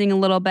monetizing a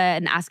little bit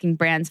and asking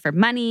brands for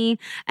money.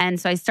 And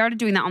so I started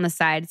doing that on the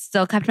side,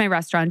 still kept my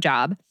restaurant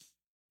job.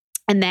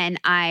 And then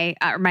I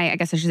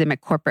guess I should say my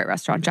corporate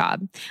restaurant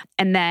job.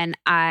 And then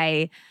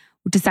I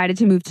decided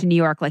to move to New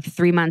York like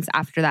 3 months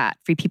after that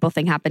Free People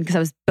thing happened because I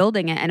was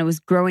building it and it was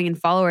growing in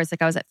followers.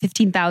 Like I was at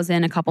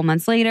 15,000 a couple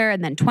months later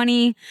and then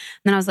 20. And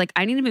then I was like,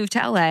 I need to move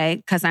to LA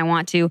because I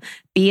want to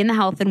be in the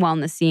health and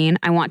wellness scene.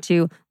 I want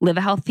to live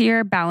a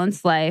healthier,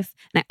 balanced life.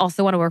 And I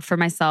also want to work for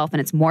myself. And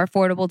it's more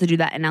affordable to do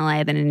that in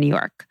LA than in New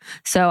York.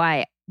 So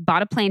I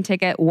bought a plane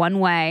ticket one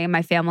way.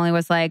 My family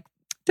was like,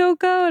 don't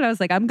go. And I was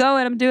like, I'm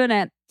going, I'm doing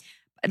it.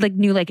 I like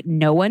knew like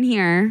no one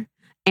here.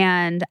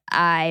 And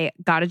I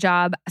got a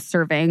job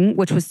serving,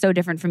 which was so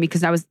different for me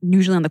because I was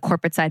usually on the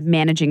corporate side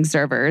managing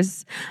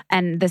servers.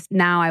 And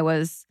now I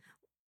was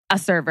a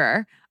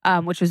server,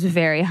 which was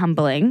very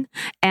humbling.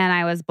 And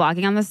I was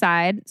blogging on the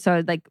side. So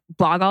I'd like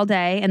blog all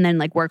day and then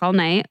like work all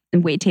night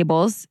and wait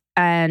tables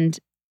and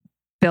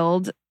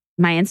build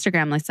my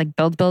Instagram. Like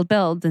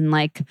build. And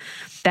like,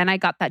 then I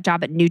got that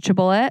job at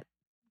NutriBullet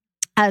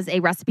as a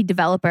recipe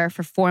developer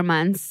for 4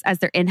 months as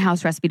their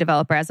in-house recipe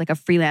developer as like a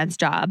freelance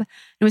job.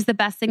 It was the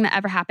best thing that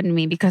ever happened to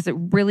me because it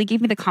really gave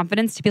me the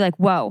confidence to be like,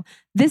 whoa,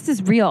 this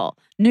is real.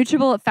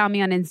 NutriBullet found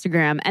me on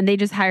Instagram and they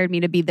just hired me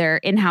to be their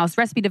in-house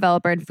recipe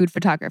developer and food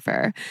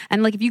photographer.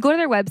 And like, if you go to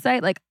their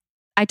website, like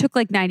I took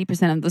like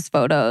 90% of those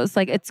photos.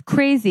 Like it's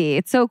crazy.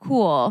 It's so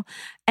cool.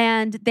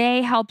 And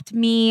they helped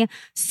me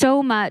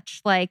so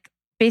much, like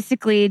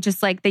basically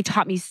just like they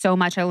taught me so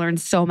much. I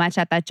learned so much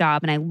at that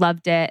job and I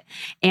loved it.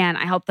 And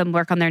I helped them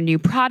work on their new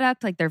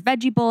product, like their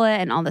veggie bullet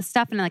and all this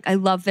stuff. And like, I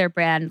love their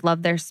brand,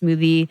 love their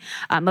smoothie,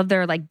 love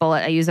their like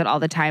bullet. I use it all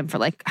the time for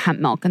like hemp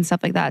milk and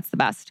stuff like that. It's the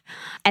best.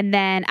 And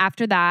then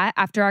after that,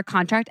 after our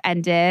contract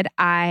ended,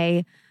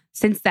 I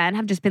since then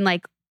have just been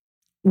like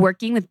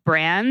working with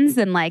brands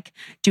and like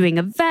doing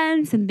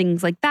events and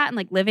things like that and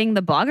like living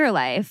the blogger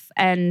life.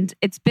 And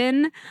it's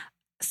been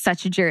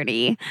such a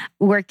journey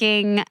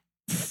working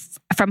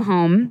from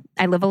home,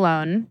 I live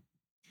alone,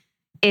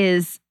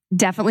 is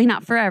definitely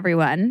not for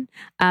everyone.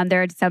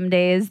 There are some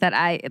days that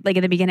like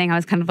in the beginning, I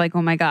was kind of like,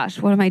 oh my gosh,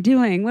 what am I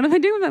doing? What am I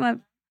doing with my life?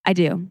 I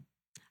do.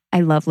 I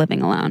love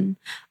living alone.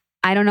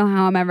 I don't know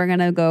how I'm ever going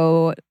to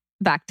go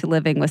back to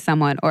living with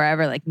someone or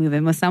ever like move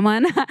in with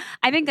someone.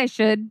 I think I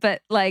should,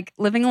 but like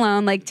living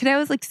alone, like today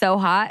was like so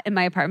hot in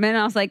my apartment and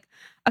I was like,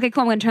 okay,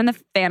 cool. I'm going to turn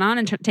the fan on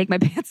and take my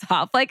pants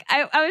off. Like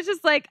I was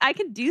just like, I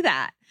can do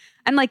that.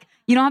 And like,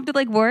 you don't have to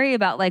like worry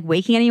about like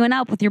waking anyone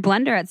up with your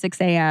blender at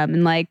 6 a.m.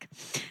 And like,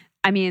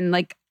 I mean,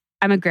 like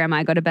I'm a grandma.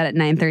 I go to bed at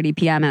 9:30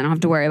 p.m. and I don't have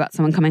to worry about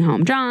someone coming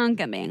home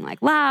drunk and being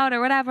like loud or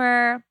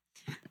whatever.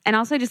 And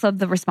also I just love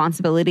the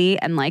responsibility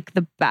and like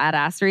the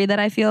badassery that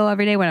I feel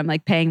every day when I'm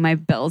like paying my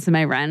bills and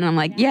my rent. And I'm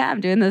like, yeah,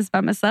 I'm doing this by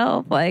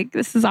myself. Like,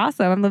 this is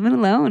awesome. I'm living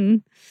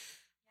alone.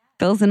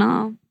 Bills and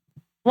all.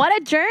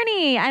 What a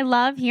journey. I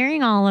love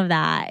hearing all of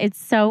that.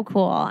 It's so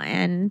cool.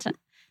 And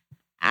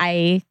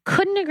I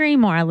couldn't agree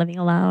more. Living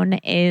alone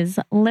is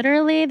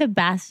literally the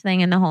best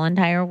thing in the whole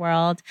entire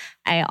world.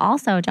 I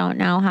also don't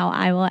know how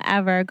I will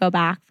ever go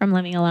back from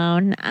living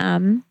alone.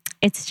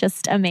 It's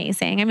just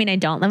amazing. I mean, I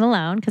don't live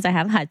alone because I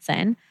have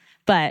Hudson,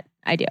 but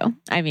I do.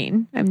 I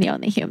mean, I'm the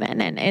only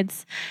human and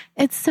it's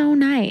so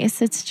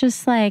nice. It's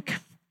just like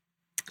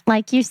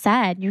you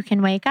said, you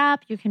can wake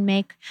up, you can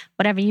make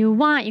whatever you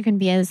want. You can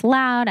be as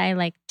loud. I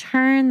like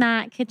turn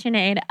that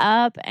KitchenAid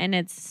up and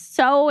it's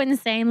so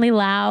insanely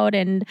loud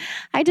and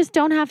I just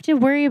don't have to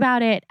worry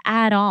about it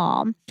at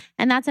all.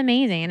 And that's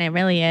amazing. And it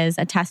really is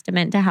a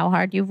testament to how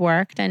hard you've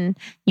worked and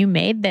you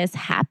made this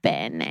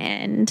happen.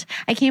 And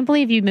I can't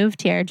believe you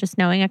moved here just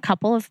knowing a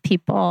couple of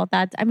people.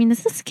 This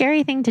is a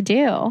scary thing to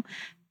do,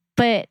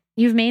 but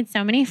you've made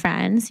so many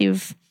friends.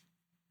 You've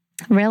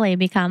really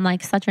become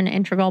like such an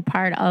integral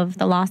part of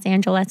the Los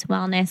Angeles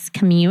wellness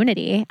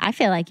community. I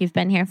feel like you've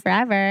been here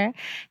forever.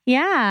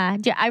 Yeah.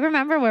 I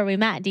remember where we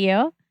met. Do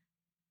you?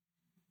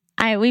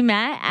 We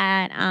met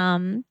at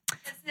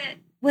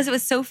Was it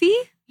with Sophie?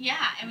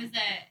 Yeah, it was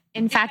a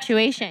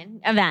infatuation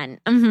event.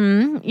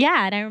 Mm-hmm.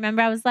 Yeah, and I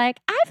remember I was like,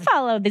 I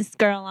follow this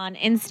girl on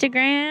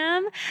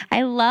Instagram.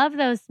 I love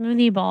those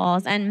smoothie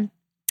bowls. And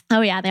oh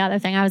yeah, the other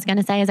thing I was going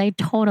to say is I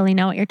totally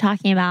know what you're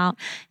talking about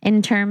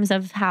in terms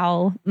of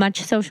how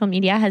much social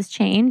media has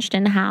changed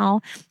and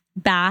how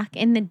back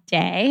in the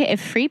day,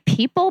 if Free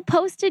People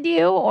posted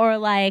you or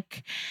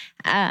like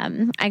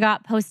I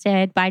got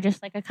posted by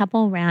just like a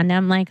couple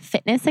random like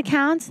fitness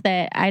accounts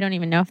that I don't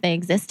even know if they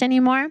exist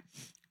anymore,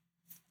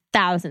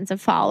 thousands of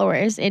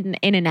followers in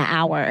an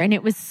hour. And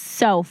it was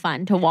so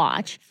fun to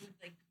watch.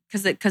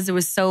 Because it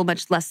was so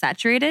much less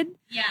saturated.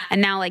 Yeah. And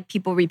now like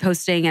people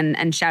reposting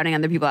and shouting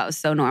other people, that was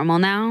so normal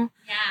now.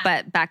 Yeah.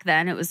 But back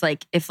then it was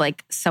like, if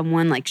like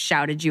someone like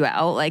shouted you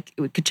out, like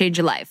it could change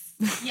your life.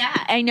 Yeah,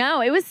 I know.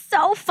 It was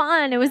so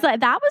fun. It was like,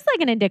 that was like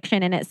an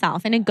addiction in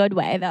itself in a good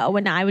way though.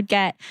 When I would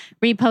get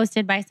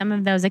reposted by some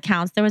of those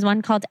accounts, there was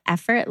one called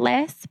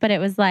Effortless, but it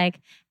was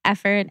like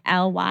Effort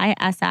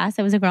LYSS.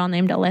 It was a girl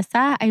named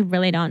Alyssa. I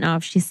really don't know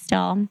if she's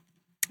still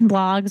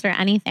blogs or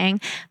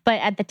anything. But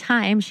at the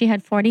time, she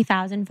had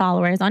 40,000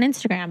 followers on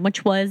Instagram,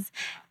 which was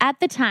at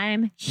the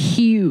time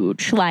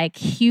huge, like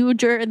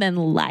huger than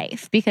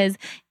life. Because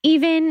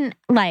even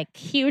like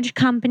huge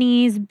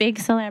companies, big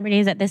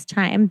celebrities at this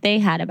time, they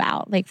had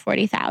about like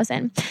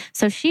 40,000.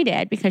 So she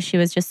did because she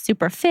was just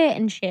super fit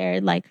and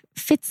shared like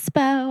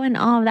Fitspo and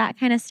all of that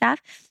kind of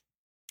stuff.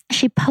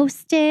 She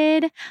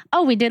posted,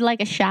 we did like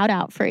a shout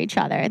out for each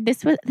other.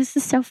 This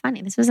is so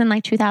funny. This was in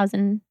like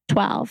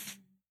 2012.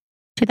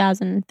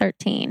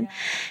 2013.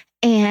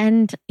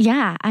 And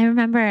yeah, I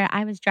remember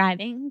I was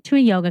driving to a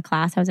yoga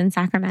class. I was in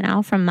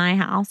Sacramento from my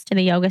house to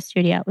the yoga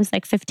studio. It was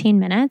like 15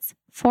 minutes,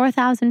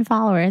 4,000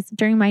 followers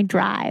during my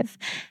drive.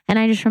 And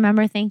I just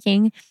remember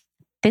thinking,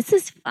 this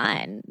is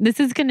fun. This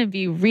is going to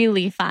be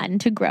really fun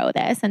to grow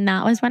this. And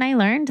that was when I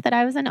learned that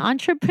I was an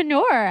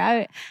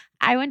entrepreneur.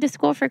 I went to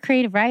school for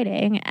creative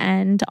writing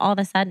and all of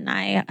a sudden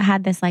I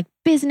had this like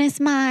business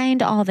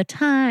mind all the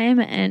time.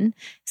 And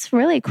it's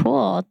really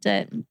cool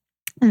that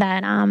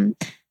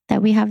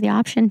we have the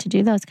option to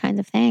do those kinds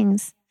of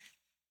things.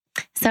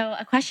 So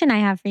a question I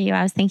have for you,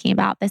 I was thinking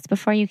about this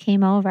before you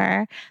came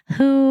over.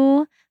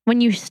 Who, when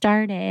you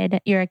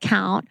started your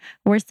account,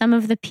 were some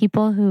of the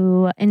people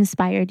who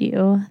inspired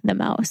you the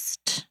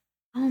most?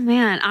 Oh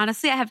man,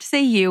 honestly, I have to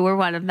say you were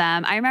one of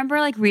them. I remember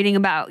like reading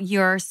about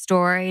your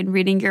story and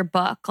reading your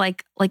book.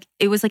 Like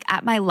it was like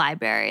at my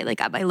library,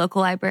 like at my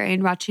local library,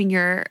 and watching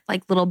your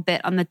like little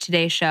bit on the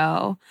Today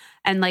Show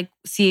and like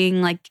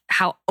seeing like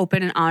how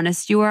open and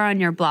honest you were on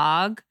your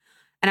blog.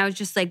 And I was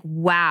just like,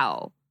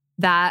 wow,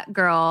 that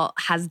girl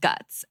has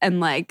guts,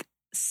 and like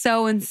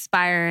so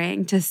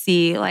inspiring to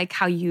see like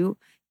how you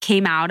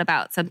came out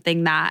about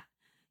something that,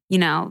 you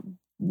know,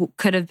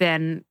 could have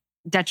been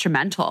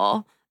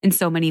detrimental in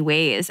so many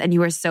ways. And you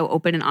were so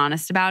open and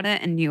honest about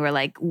it. And you were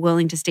like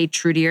willing to stay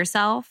true to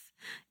yourself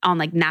on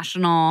like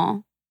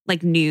national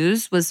like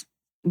news was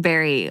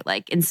very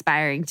like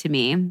inspiring to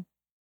me.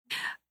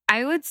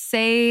 I would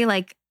say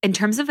like in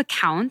terms of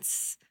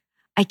accounts,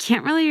 I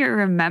can't really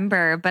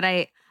remember, but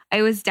I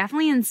I was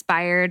definitely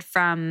inspired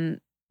from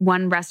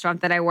one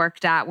restaurant that I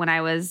worked at when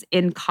I was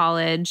in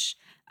college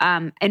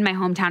in my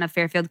hometown of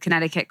Fairfield,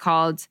 Connecticut,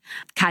 called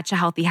Catch a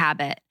Healthy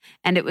Habit.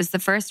 And it was the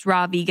first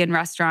raw vegan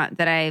restaurant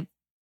that I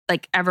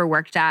ever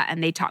worked at.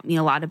 And they taught me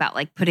a lot about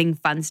putting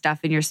fun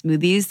stuff in your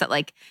smoothies that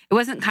it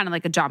wasn't kind of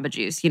like a Jamba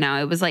Juice,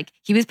 It was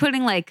he was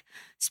putting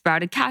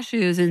sprouted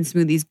cashews in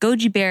smoothies,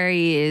 goji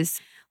berries,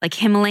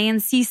 Himalayan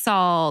sea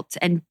salt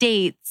and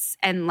dates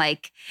and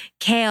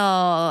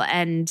kale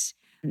and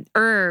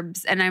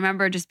herbs. And I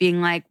remember just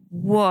being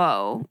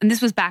whoa. And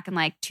this was back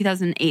in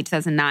 2008,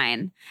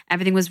 2009.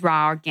 Everything was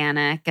raw,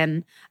 organic.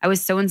 And I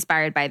was so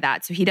inspired by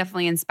that. So he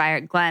definitely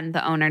inspired, Glenn,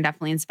 the owner,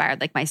 definitely inspired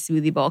my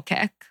smoothie bowl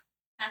kick.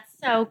 That's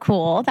so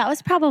cool. That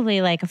was probably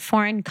a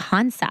foreign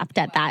concept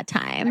at that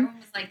time. Everyone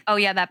was oh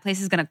yeah, that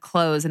place is going to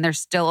close. And they're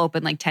still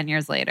open 10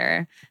 years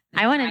later.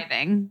 I want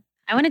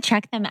to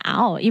check them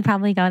out. You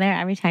probably go there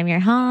every time you're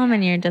home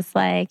and you're just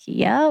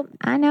yep,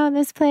 I know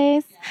this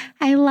place. Yeah.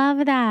 I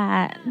love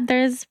that.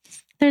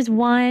 There's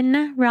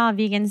one raw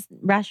vegan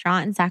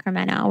restaurant in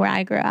Sacramento where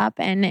I grew up,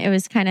 and it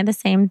was kind of the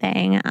same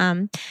thing.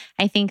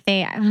 I think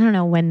I don't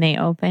know when they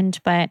opened,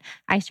 but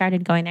I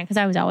started going there because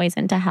I was always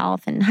into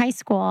health in high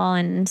school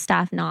and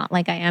stuff, not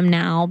like I am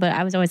now, but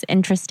I was always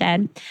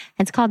interested.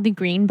 It's called the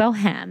Green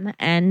Bohem,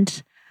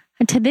 and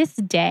to this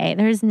day,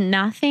 there's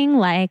nothing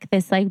like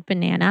this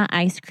banana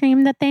ice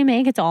cream that they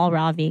make. It's all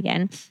raw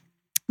vegan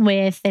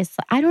with this,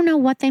 I don't know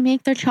what they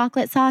make their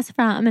chocolate sauce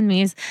from, and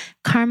these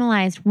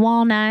caramelized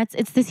walnuts.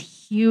 It's this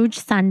huge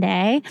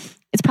sundae.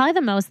 It's probably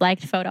the most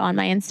liked photo on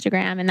my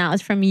Instagram, and that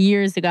was from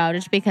years ago,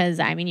 just because,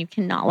 you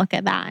cannot look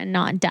at that and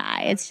not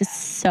die. It's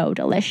just so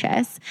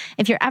delicious.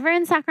 If you're ever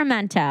in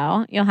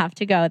Sacramento, you'll have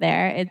to go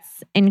there.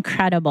 It's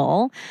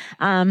incredible.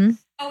 Oh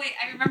wait,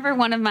 I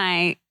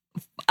remember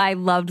I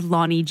loved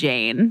Lonnie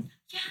Jane.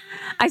 Yeah.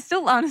 I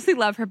still honestly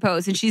love her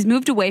posts, and she's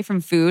moved away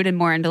from food and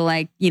more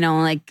into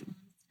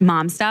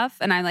mom stuff.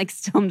 And I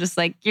still am just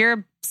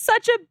you're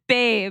such a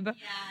babe. Yeah,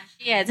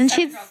 she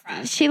is.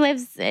 And she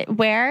lives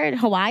where?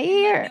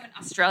 Hawaii or in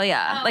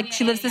Australia?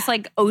 She lives this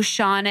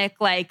oceanic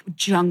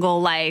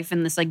jungle life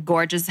in this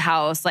gorgeous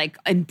house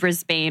in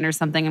Brisbane or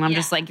something. And I'm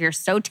just you're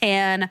so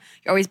tan,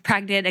 you're always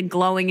pregnant and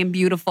glowing and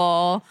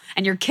beautiful,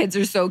 and your kids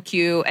are so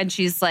cute. And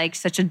she's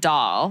such a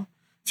doll.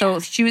 So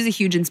she was a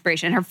huge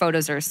inspiration. Her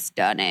photos are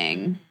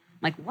stunning.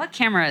 What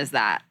camera is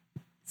that?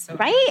 So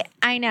right?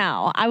 I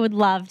know. I would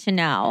love to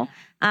know.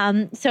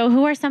 So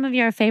who are some of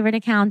your favorite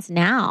accounts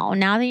now?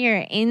 Now that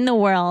you're in the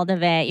world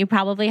of it, you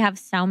probably have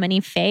so many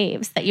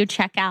faves that you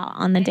check out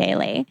on the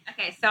daily.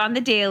 Okay, so on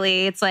the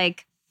daily, it's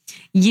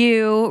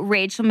you,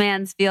 Rachel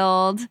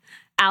Mansfield,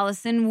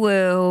 Allison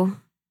Wu,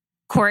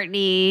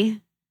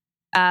 Courtney,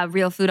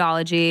 Real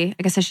Foodology.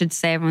 I guess I should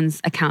say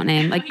everyone's account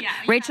name.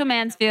 Rachel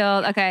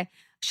Mansfield. Okay.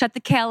 Shut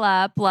the Kale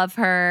Up. Love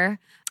her.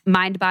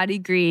 Mind Body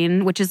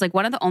Green, which is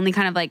one of the only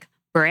kind of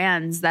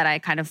brands that I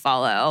kind of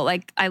follow.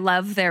 I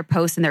love their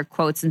posts and their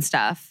quotes and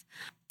stuff.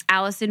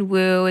 Allison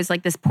Wu is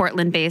this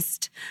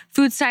Portland-based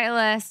food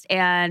stylist,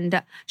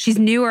 and she's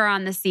newer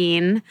on the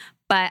scene,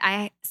 but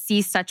I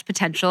see such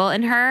potential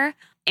in her.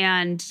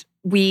 And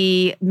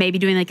we may be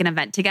doing an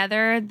event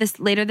together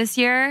later this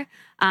year.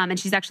 And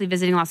she's actually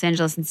visiting Los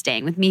Angeles and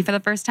staying with me for the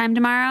first time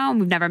tomorrow.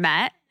 And we've never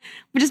met.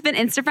 We've just been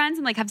Insta friends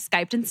and have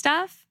Skyped and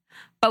stuff.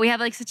 But we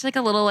have such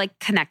a little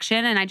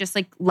connection, and I just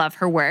love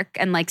her work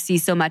and see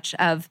so much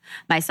of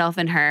myself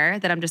in her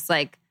that I'm just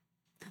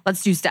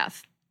let's do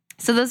stuff.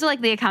 So those are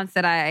the accounts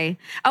that and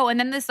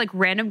then this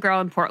random girl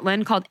in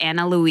Portland called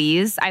Anna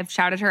Louise. I've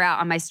shouted her out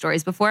on my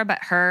stories before, but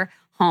her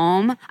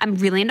home, I'm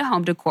really into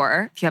home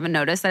decor. If you haven't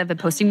noticed, that I've been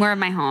posting more of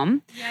my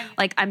home. Yeah.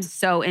 I'm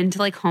so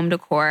into home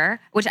decor,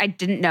 which I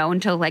didn't know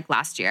until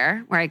last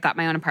year, where I got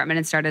my own apartment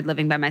and started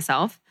living by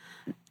myself.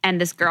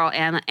 And this girl,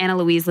 Anna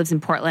Louise, lives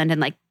in Portland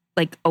and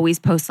always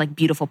posts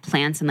beautiful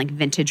plants and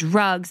vintage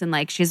rugs,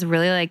 and she has a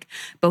really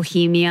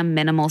bohemian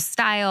minimal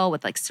style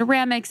with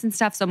ceramics and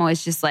stuff. So I'm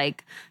always just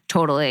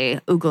totally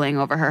oogling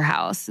over her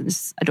house.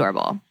 It's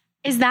adorable.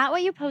 Is that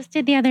what you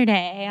posted the other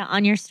day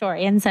on your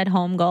story and said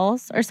home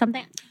goals or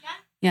something?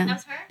 Yeah. That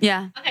was her?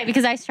 Yeah. Okay,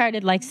 because I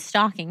started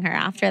stalking her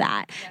after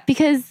that. Yeah.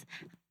 Because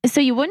so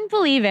you wouldn't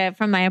believe it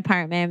from my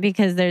apartment,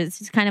 because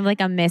there's kind of a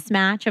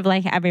mismatch of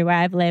everywhere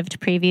I've lived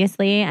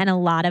previously and a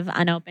lot of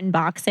unopened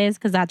boxes,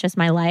 because that's just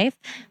my life.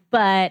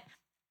 But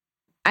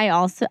I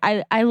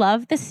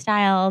love the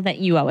style that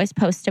you always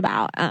post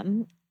about.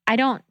 I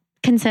don't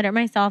consider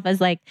myself as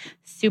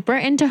super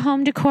into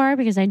home decor,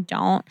 because I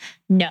don't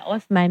know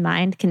if my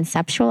mind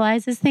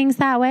conceptualizes things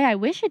that way. I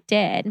wish it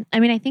did.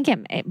 I think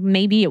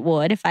maybe it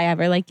would if I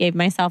ever gave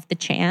myself the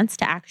chance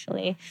to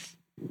actually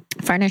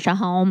furnish a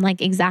home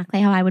exactly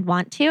how I would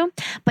want to.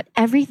 But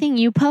everything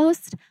you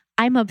post,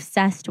 I'm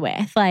obsessed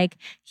with.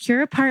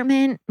 Your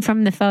apartment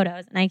from the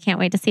photos, and I can't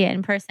wait to see it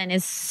in person,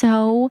 is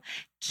so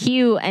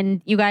cute.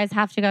 And you guys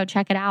have to go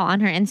check it out on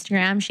her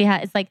Instagram. She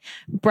has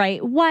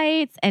bright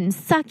whites and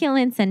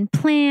succulents and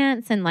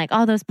plants and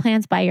all those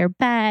plants by your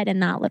bed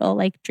and that little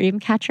dream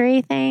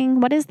catchery thing.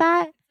 What is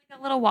that?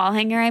 A little wall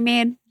hanger I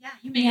made. Yeah,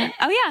 you made it?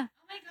 Oh yeah.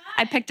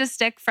 I picked a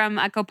stick from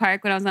Echo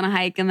Park when I was on a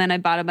hike, and then I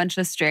bought a bunch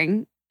of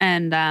string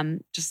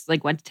and just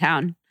like went to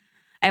town.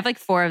 I have like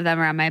 4 of them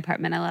around my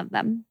apartment. I love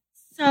them.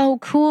 So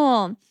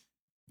cool.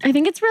 I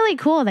think it's really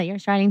cool that you're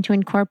starting to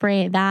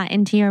incorporate that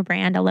into your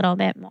brand a little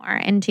bit more,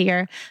 into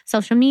your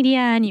social media,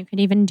 and you could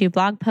even do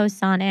blog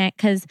posts on it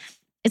because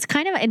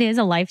it is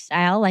a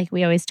lifestyle like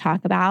we always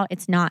talk about.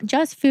 It's not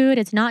just food.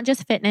 It's not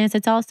just fitness.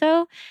 It's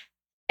also,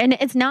 and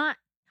it's not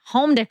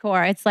home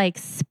decor. It's like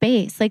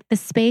space, like the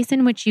space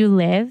in which you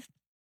live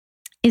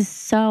is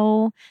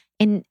so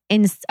in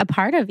a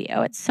part of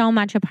you. It's so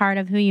much a part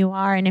of who you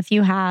are. And if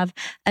you have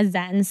a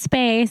Zen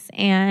space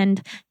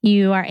and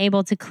you are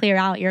able to clear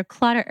out your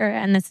clutter,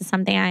 and this is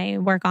something I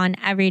work on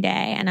every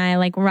day, and I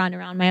like run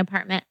around my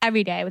apartment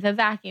every day with a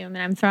vacuum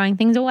and I'm throwing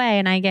things away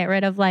and I get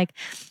rid of like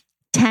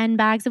 10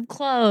 bags of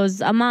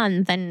clothes a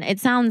month. And it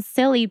sounds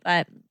silly,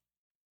 but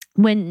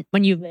when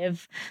you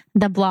live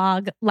the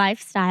blog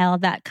lifestyle,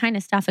 that kind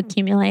of stuff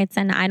accumulates.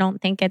 And I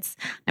don't think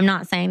I'm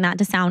not saying that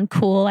to sound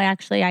cool.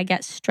 I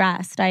get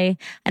stressed. I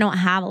don't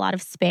have a lot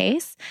of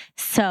space.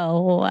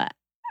 So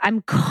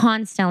I'm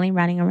constantly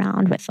running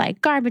around with like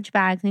garbage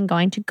bags and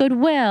going to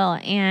Goodwill.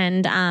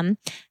 And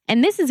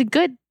this is a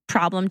good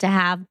problem to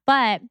have.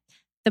 But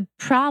the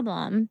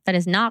problem that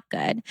is not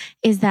good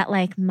is that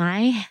like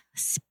my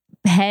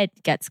head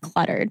gets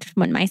cluttered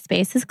when my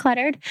space is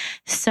cluttered.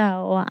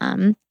 So,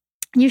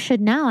 you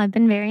should know I've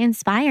been very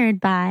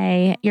inspired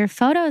by your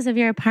photos of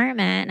your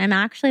apartment. I'm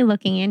actually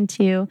looking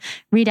into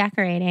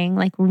redecorating,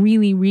 like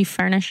really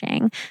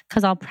refurnishing,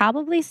 because I'll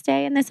probably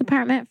stay in this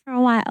apartment for a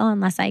while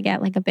unless I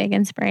get like a big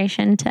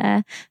inspiration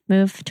to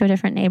move to a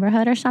different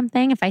neighborhood or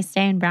something. If I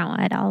stay in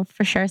Brentwood, I'll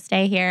for sure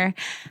stay here.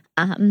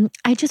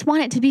 I just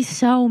want it to be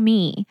so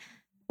me.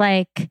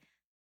 Like,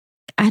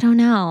 I don't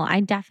know.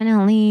 I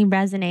definitely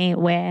resonate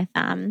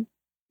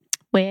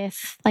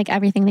with like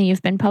everything that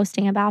you've been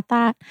posting about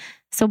that.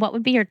 So what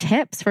would be your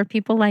tips for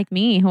people like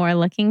me who are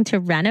looking to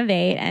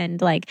renovate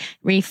and like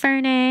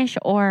refurnish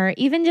or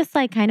even just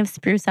like kind of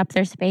spruce up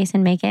their space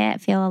and make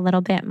it feel a little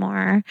bit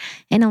more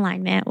in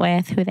alignment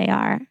with who they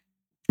are?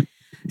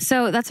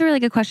 So that's a really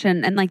good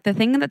question. And like the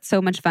thing that's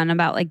so much fun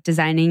about like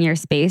designing your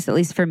space, at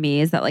least for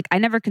me, is that like I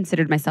never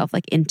considered myself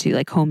like into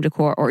like home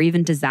decor or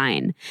even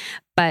design.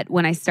 But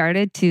when I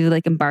started to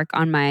like embark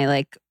on my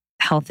like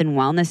health and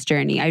wellness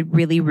journey, I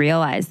really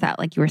realized that,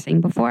 like you were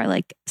saying before,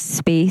 like the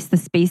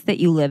space that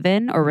you live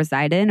in or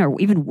reside in or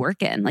even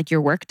work in, like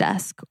your work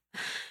desk,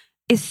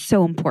 is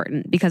so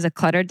important because a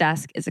cluttered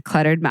desk is a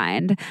cluttered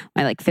mind.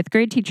 My like 5th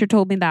grade teacher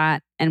told me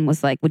that and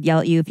was like, would yell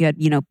at you if you had,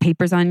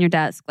 papers on your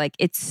desk. Like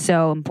it's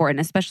so important,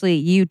 especially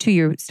you too,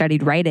 you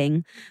studied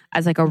writing.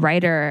 As like a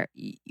writer,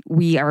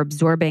 we are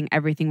absorbing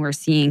everything we're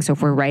seeing. So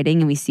if we're writing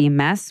and we see a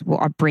mess,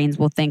 our brains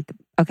will think,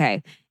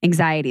 okay,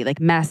 anxiety, like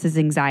mess is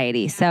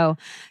anxiety. So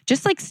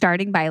just like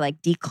starting by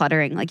like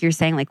decluttering, like you're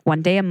saying, like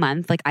one day a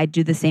month, like I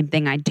do the same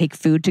thing. I'd take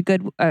food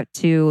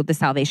to the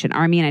Salvation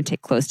Army and I'd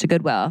take clothes to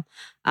Goodwill.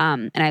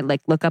 And I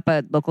like look up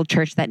a local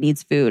church that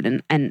needs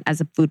food. And as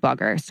a food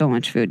blogger, so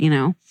much food,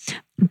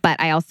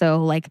 but I also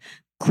like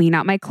clean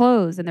out my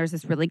clothes. And there's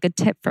this really good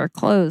tip for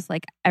clothes.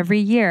 Like every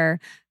year,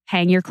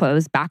 hang your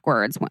clothes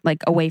backwards,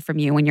 like away from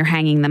you when you're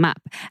hanging them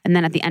up. And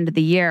then at the end of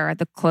the year,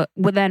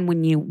 then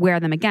when you wear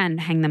them again,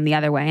 hang them the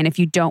other way. And if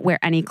you don't wear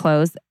any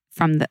clothes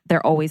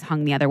they're always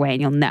hung the other way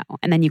and you'll know.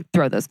 And then you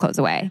throw those clothes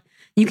away.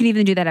 You can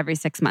even do that every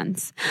 6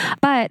 months.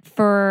 But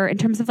in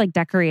terms of like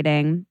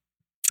decorating,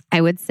 I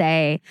would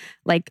say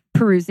like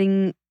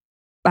perusing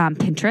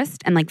Pinterest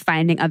and like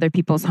finding other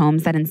people's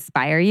homes that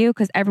inspire you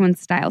because everyone's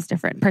style is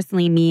different.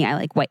 Personally, me, I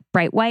like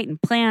bright white and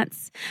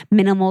plants,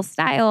 minimal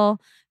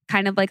style,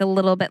 kind of like a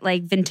little bit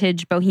like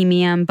vintage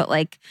bohemian, but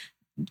like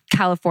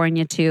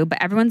California too.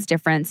 But everyone's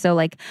different. So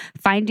like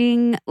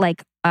finding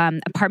like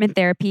Apartment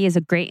Therapy is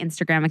a great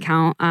Instagram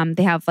account.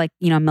 They have like,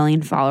 1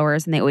 million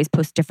followers and they always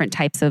post different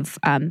types of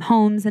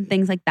homes and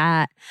things like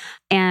that.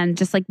 And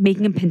just like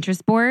making a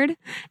Pinterest board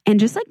and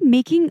just like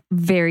making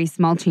very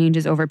small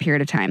changes over a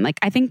period of time. Like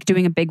I think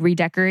doing a big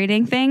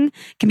redecorating thing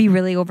can be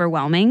really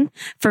overwhelming.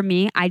 For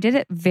me, I did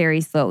it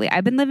very slowly.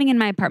 I've been living in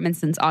my apartment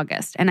since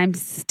August and I'm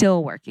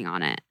still working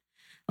on it.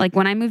 Like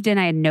when I moved in,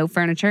 I had no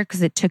furniture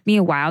because it took me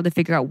a while to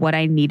figure out what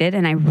I needed.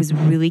 And I was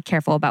really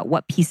careful about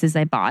what pieces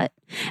I bought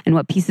and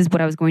what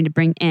I was going to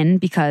bring in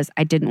because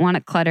I didn't want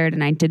it cluttered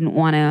and I didn't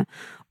want to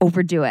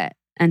overdo it.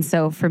 And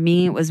so for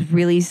me, it was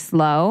really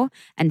slow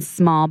and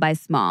small by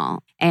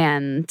small.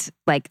 And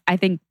like, I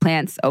think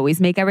plants always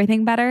make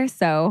everything better.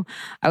 So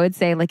I would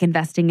say like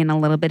investing in a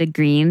little bit of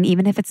green,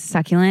 even if it's a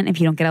succulent, if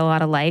you don't get a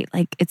lot of light,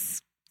 like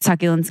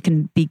succulents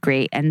can be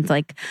great. And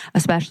like,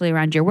 especially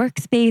around your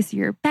workspace,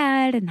 your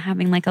bed, and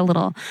having like a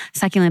little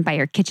succulent by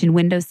your kitchen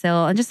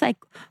windowsill and just like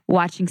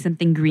watching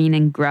something green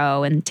and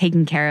grow and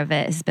taking care of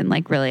it has been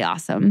like really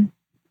awesome.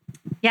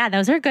 Yeah,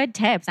 those are good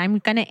tips. I'm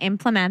going to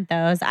implement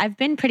those. I've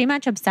been pretty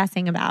much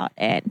obsessing about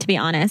it, to be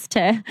honest,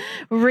 to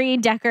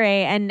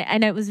redecorate.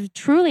 And it was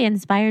truly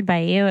inspired by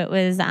you. It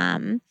was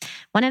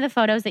one of the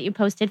photos that you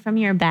posted from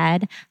your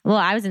bed. Well,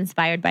 I was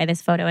inspired by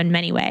this photo in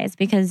many ways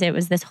because it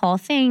was this whole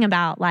thing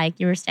about like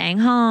you were staying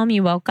home,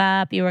 you woke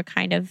up, you were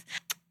kind of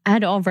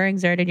had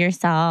overexerted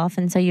yourself.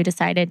 And so you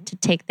decided to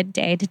take the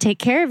day to take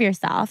care of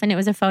yourself. And it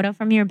was a photo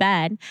from your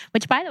bed,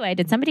 which by the way,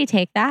 did somebody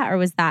take that or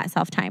was that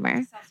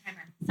self-timer? Self-timer.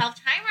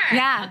 Self-timer.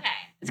 Yeah.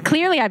 Okay.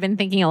 Clearly, I've been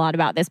thinking a lot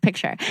about this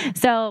picture.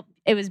 So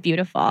it was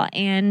beautiful.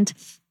 And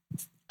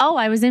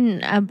I was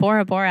in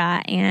Bora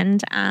Bora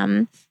and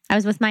I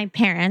was with my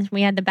parents.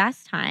 We had the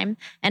best time.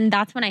 And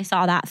that's when I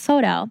saw that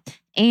photo.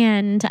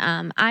 And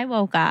I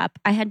woke up.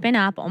 I had been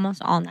up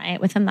almost all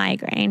night with a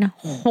migraine.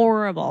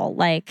 Horrible,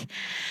 like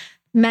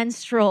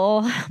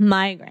menstrual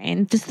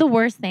migraine. Just the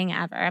worst thing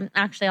ever.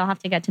 Actually, I'll have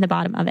to get to the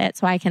bottom of it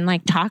so I can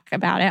like talk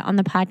about it on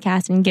the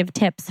podcast and give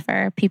tips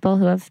for people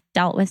who have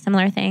dealt with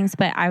similar things.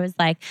 But I was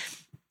like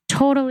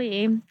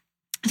totally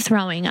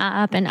throwing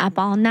up and up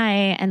all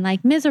night and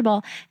like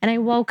miserable. And I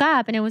woke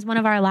up and it was one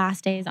of our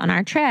last days on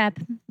our trip.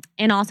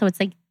 And also it's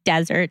like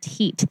desert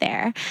heat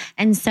there.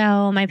 And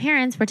so my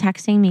parents were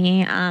texting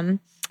me,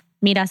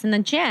 meet us in the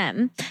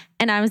gym.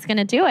 And I was going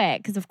to do it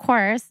because, of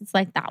course, it's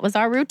like that was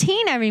our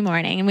routine every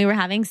morning. And we were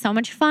having so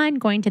much fun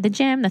going to the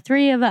gym, the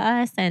three of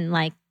us, and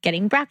like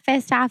getting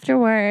breakfast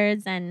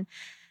afterwards. And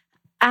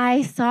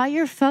I saw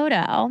your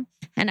photo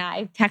and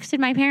I texted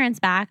my parents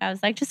back. I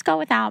was like, just go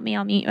without me.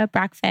 I'll meet you at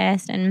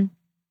breakfast. And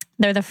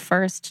they're the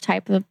first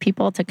type of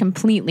people to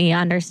completely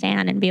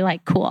understand and be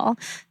like, cool,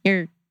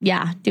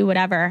 do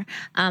whatever.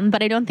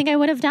 But I don't think I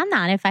would have done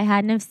that if I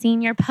hadn't have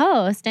seen your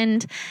post.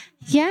 And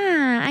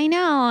yeah, I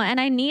know.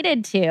 And I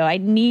needed to. I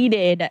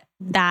needed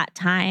that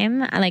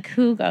time. Like,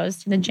 who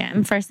goes to the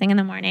gym first thing in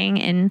the morning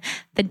in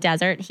the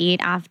desert heat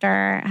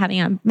after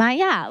having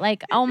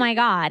oh my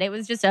God, it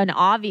was just an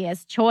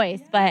obvious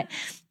choice. But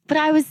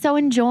I was so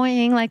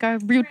enjoying like our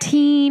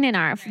routine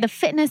and the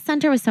fitness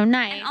center was so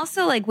nice. And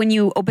also like when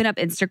you open up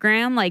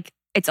Instagram, like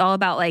it's all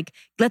about like,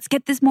 let's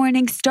get this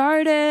morning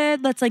started.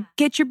 Let's like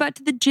get your butt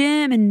to the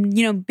gym and,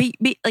 you know, be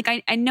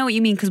like, I know what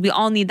you mean because we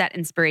all need that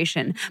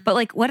inspiration. But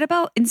like, what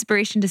about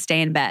inspiration to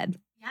stay in bed?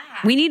 Yeah.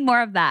 We need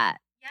more of that.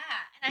 Yeah.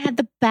 And I had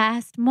the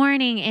best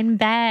morning in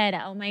bed.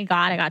 Oh my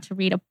God. I got to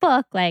read a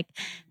book. Like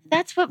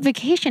that's what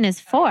vacation is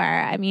for.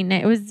 I mean,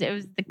 it was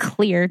the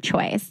clear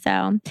choice.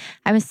 So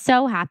I was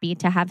so happy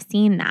to have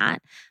seen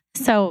that.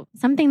 So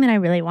something that I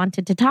really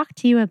wanted to talk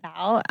to you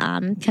about,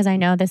 because I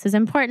know this is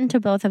important to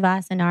both of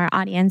us and our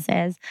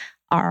audiences,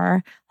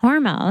 are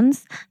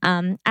hormones.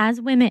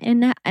 As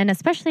women, and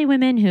especially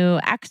women who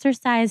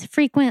exercise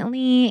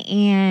frequently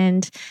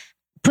and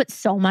put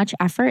so much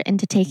effort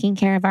into taking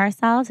care of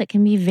ourselves, it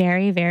can be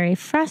very, very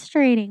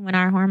frustrating when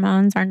our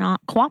hormones are not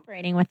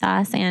cooperating with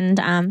us. And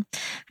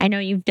I know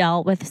you've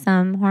dealt with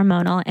some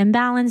hormonal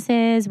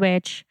imbalances,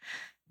 which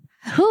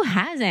who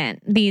hasn't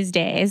these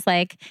days?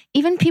 Like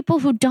even people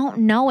who don't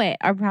know it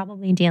are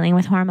probably dealing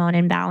with hormone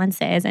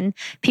imbalances, and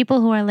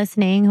people who are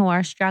listening who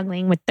are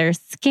struggling with their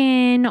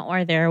skin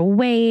or their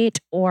weight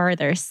or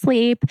their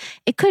sleep,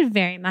 it could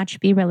very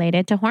much be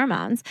related to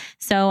hormones.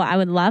 So I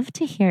would love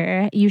to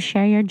hear you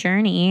share your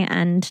journey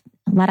and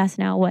let us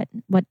know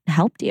what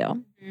helped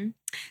you. Mm-hmm.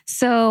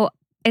 So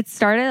it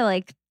started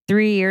like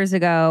 3 years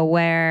ago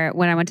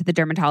when I went to the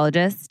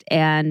dermatologist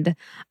and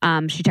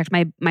she checked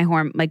my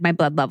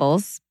blood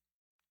levels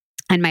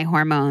and my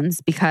hormones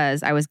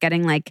because I was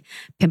getting like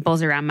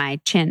pimples around my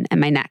chin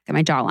and my neck and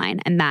my jawline.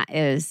 And that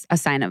is a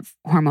sign of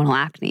hormonal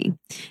acne. And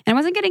I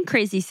wasn't getting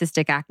crazy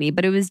cystic acne,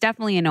 but it was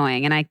definitely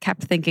annoying. And I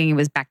kept thinking it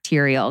was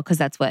bacterial because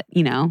that's what,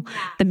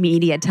 the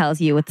media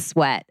tells you with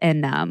sweat.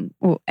 And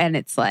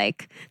it's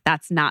like,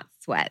 that's not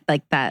sweat.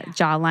 Like that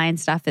jawline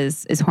stuff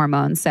is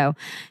hormones. So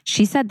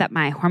she said that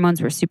my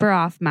hormones were super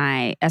off.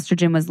 My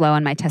estrogen was low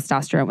and my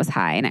testosterone was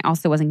high. And I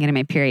also wasn't getting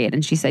my period.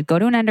 And she said, go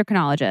to an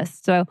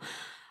endocrinologist. So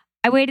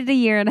I waited 1.5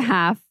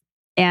 years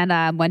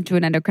and went to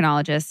an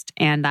endocrinologist,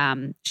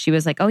 and she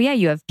was like, "Oh yeah,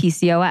 you have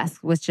PCOS,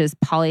 which is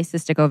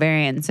polycystic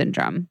ovarian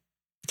syndrome."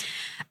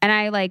 And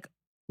I like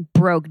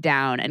broke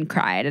down and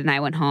cried, and I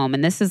went home.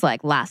 And this is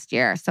like last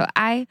year, so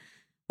I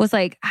was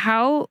like,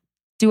 "How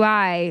do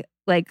I,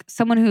 like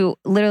someone who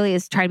literally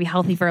is trying to be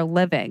healthy for a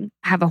living,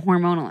 have a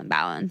hormonal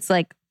imbalance?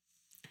 Like,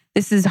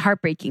 this is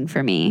heartbreaking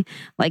for me."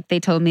 Like they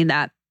told me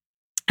that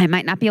I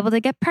might not be able to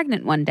get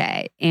pregnant one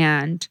day,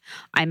 and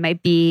I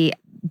might be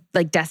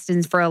like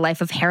destined for a life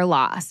of hair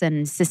loss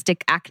and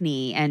cystic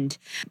acne and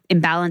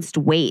imbalanced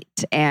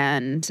weight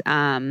and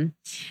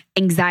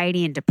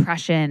anxiety and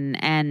depression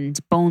and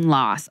bone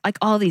loss, like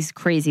all these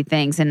crazy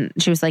things. And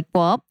she was like,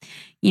 well,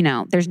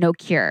 there's no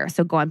cure,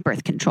 so go on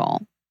birth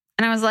control.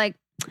 And I was like,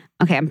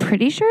 okay, I'm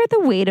pretty sure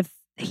the way to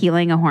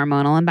healing a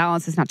hormonal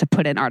imbalance is not to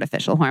put in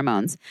artificial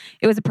hormones.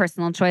 It was a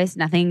personal choice,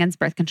 nothing against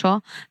birth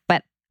control,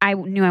 but I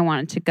knew I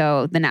wanted to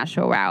go the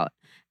natural route.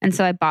 And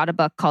so I bought a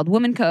book called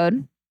Woman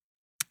Code.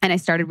 And I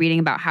started reading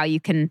about how you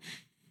can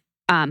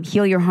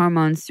heal your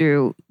hormones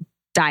through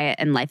diet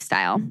and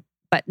lifestyle.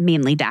 but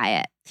mainly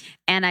diet.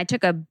 And I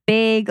took a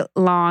big,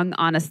 long,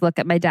 honest look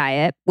at my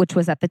diet, which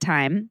was at the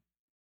time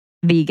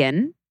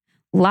vegan,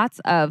 lots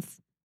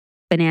of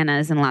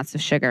bananas and lots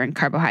of sugar and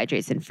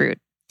carbohydrates and fruit.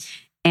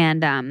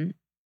 And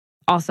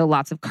also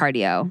lots of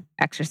cardio,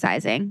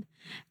 exercising.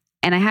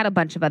 And I had a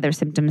bunch of other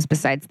symptoms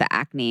besides the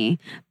acne.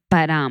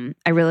 But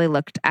I really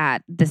looked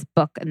at this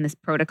book and this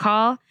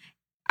protocol.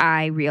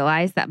 I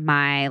realized that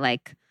my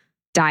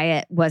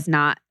diet was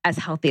not as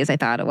healthy as I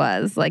thought it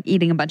was. Like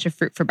eating a bunch of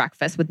fruit for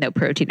breakfast with no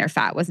protein or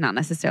fat was not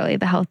necessarily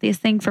the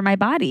healthiest thing for my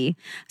body,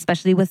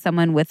 especially with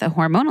someone with a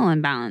hormonal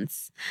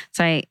imbalance.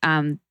 So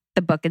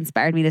the book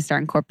inspired me to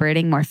start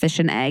incorporating more fish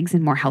and eggs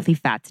and more healthy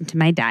fats into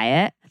my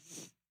diet.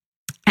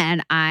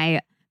 And I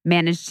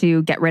managed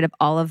to get rid of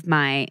all of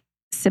my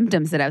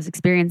symptoms that I was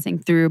experiencing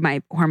through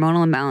my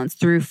hormonal imbalance,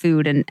 through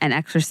food and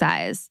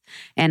exercise,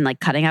 and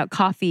cutting out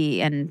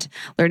coffee and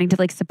learning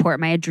to support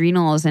my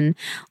adrenals, and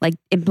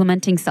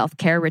implementing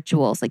self-care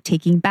rituals, like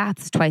taking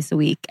baths twice a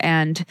week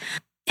and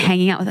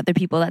hanging out with other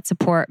people that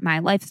support my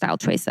lifestyle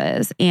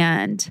choices,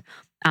 and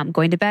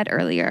going to bed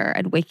earlier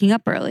and waking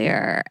up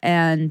earlier.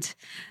 And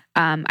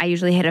I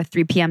usually hit a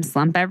 3 p.m.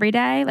 slump every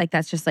day.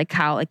 That's just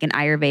how in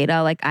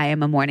Ayurveda, I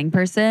am a morning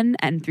person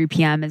and 3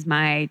 p.m. is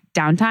my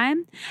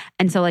downtime.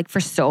 And so for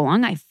so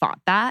long I fought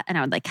that, and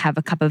I would have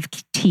a cup of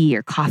tea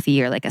or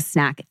coffee or a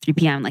snack at 3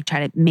 p.m.,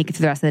 try to make it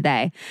through the rest of the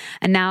day.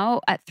 And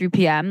now at 3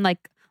 p.m.,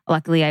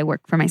 luckily I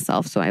work for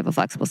myself, so I have a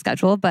flexible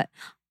schedule, but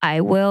I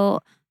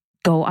will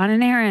go on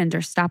an errand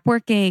or stop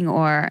working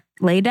or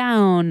lay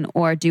down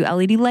or do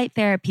LED light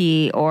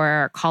therapy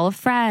or call a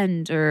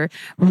friend or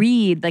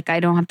read. I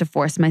don't have to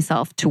force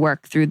myself to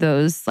work through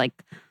those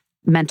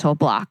mental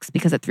blocks,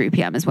 because at 3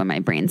 p.m. is when my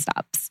brain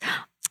stops.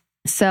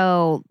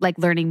 So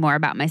learning more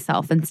about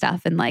myself and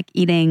stuff, and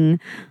eating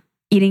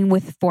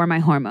for my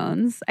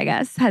hormones, I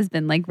guess, has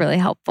been really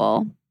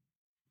helpful.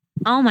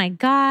 Oh my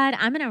God,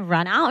 I'm going to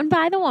run out and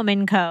buy the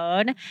woman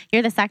code.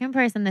 You're the second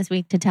person this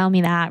week to tell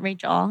me that,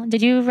 Rachel.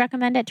 Did you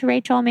recommend it to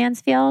Rachel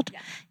Mansfield?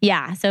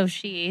 Yeah. So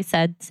she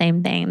said the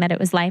same thing, that it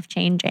was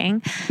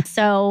life-changing.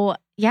 So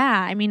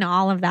yeah, I mean,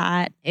 all of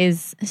that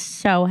is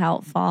so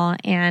helpful.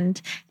 And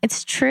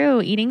it's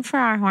true, eating for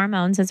our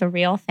hormones is a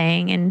real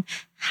thing. And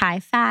high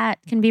fat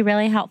can be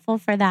really helpful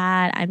for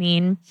that. I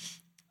mean,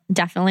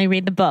 definitely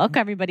read the book,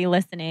 everybody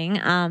listening,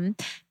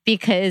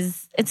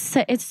 because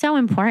it's so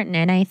important.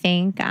 And I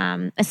think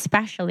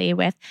especially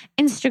with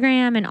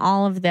Instagram and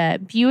all of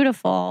the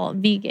beautiful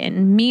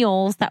vegan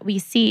meals that we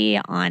see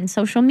on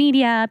social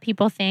media,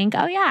 people think,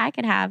 oh yeah, I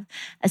could have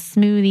a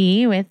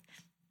smoothie with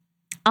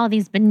all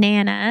these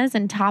bananas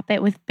and top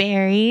it with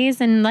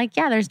berries. And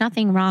yeah, there's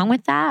nothing wrong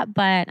with that.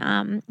 But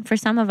for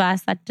some of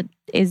us, that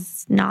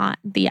is not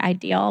the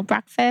ideal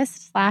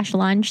breakfast /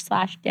 lunch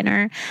 /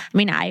 dinner. I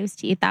mean, I used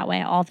to eat that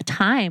way all the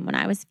time when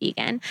I was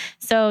vegan.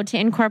 So to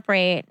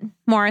incorporate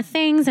more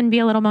things and be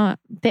a little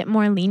bit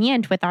more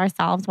lenient with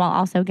ourselves while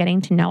also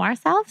getting to know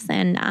ourselves.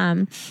 And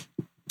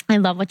I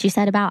love what you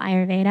said about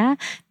Ayurveda,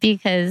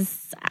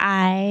 because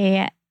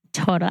I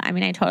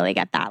totally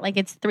get that.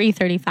 It's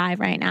 3:35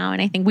 right now.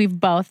 And I think we've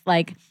both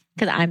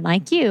because I'm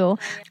like you,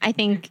 I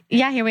think,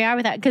 yeah, here we are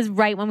with that. Because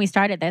right when we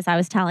started this, I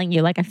was telling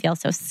you, I feel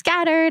so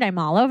scattered. I'm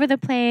all over the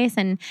place.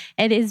 And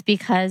it is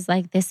because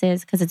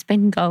because it's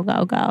been go,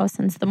 go, go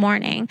since the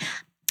morning.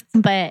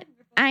 But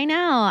I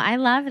know, I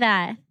love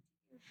that.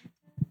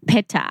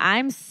 Pitta.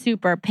 I'm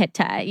super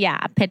pitta. Yeah,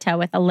 pitta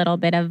with a little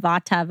bit of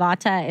vata.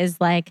 Vata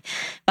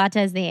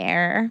is the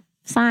air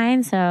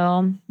sign.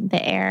 So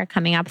the air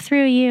coming up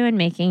through you and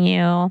making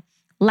you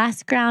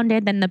less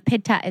grounded than the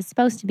pitta is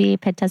supposed to be.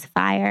 Pitta's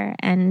fire,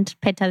 and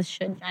pitta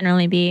should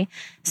generally be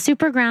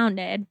super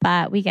grounded,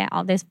 but we get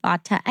all this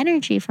vata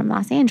energy from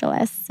Los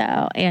Angeles.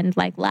 So, and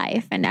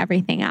life and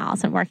everything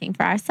else, and working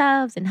for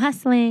ourselves and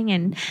hustling,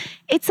 and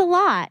it's a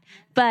lot.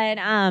 But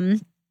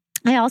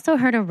I also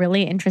heard a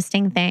really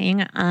interesting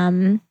thing.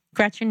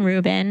 Gretchen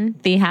Rubin,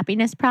 the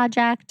Happiness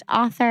Project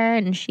author,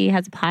 and she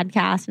has a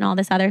podcast and all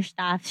this other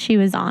stuff. She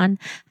was on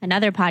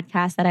another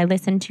podcast that I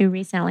listened to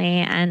recently,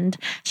 and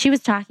she was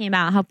talking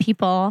about how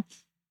people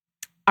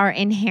are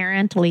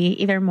inherently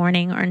either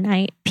morning or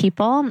night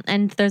people.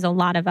 And there's a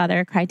lot of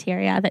other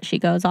criteria that she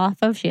goes off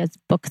of. She has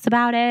books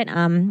about it,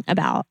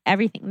 about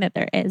everything that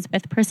there is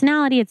with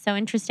personality. It's so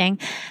interesting.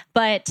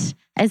 But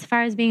as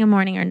far as being a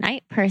morning or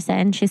night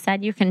person, she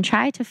said you can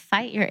try to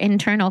fight your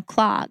internal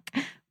clock,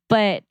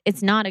 but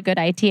it's not a good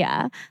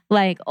idea.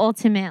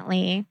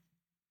 Ultimately,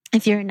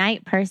 if you're a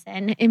night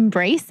person,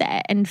 embrace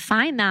it and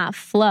find that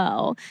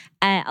flow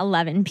at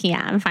 11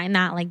 p.m. Find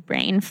that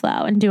brain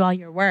flow and do all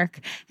your work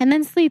and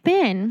then sleep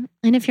in.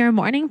 And if you're a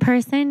morning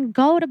person,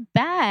 go to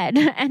bed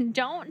and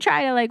don't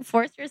try to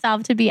force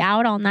yourself to be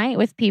out all night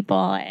with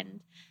people. And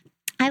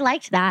I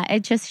liked that.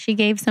 She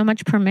gave so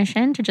much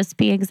permission to just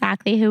be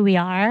exactly who we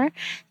are.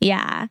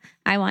 Yeah,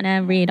 I want to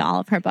read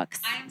all of her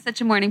books. I'm such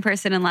a morning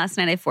person, and last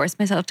night I forced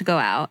myself to go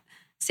out,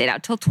 stayed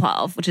out till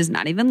 12, which is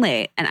not even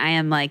late, and I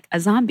am a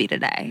zombie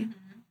today.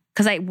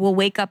 Because I will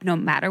wake up no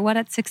matter what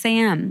at 6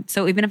 a.m.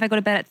 So even if I go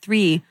to bed at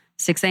 3,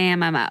 6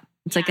 a.m. I'm up.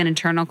 It's like an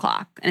internal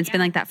clock. And it's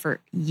been like that for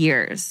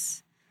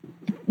years.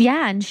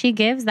 Yeah. And she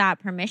gives that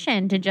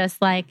permission to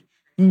just like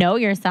know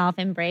yourself,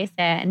 embrace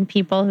it. And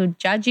people who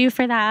judge you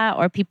for that,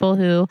 or people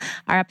who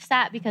are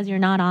upset because you're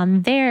not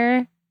on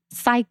their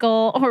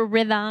cycle or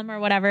rhythm or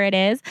whatever it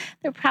is,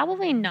 they're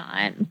probably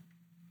not,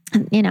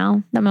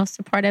 the most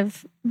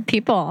supportive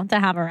people to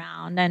have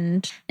around.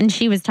 And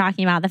she was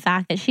talking about the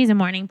fact that she's a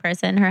morning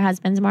person, her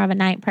husband's more of a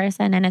night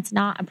person, and it's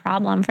not a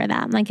problem for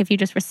them. Like if you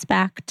just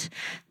respect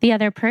the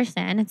other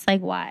person, it's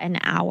like an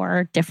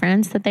hour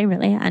difference that they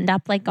really end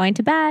up like going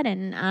to bed.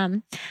 And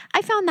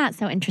I found that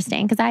so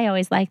interesting because I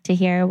always like to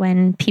hear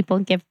when people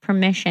give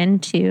permission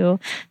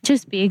to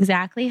just be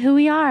exactly who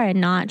we are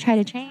and not try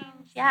to change.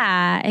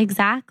 Yeah,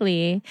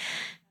 exactly.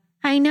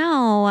 I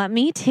know.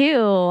 Me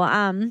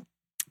too.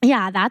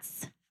 Yeah,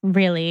 that's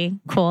really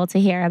cool to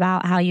hear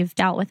about how you've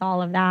dealt with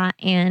all of that.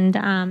 And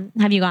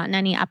have you gotten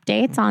any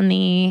updates on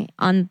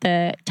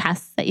the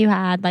tests that you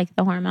had, like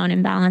the hormone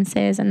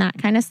imbalances and that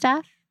kind of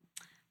stuff?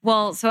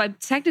 Well, so I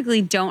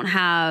technically don't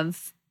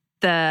have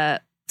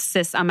the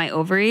cysts on my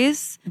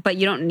ovaries, but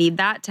you don't need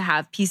that to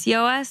have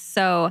PCOS.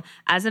 So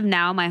as of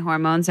now, my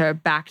hormones are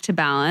back to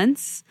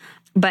balance.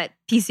 But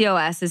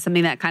PCOS is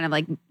something that kind of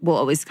like will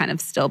always kind of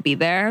still be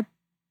there,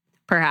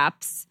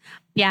 perhaps.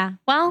 Yeah.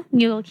 Well,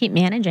 you'll keep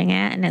managing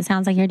it. And it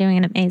sounds like you're doing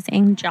an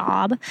amazing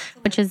job,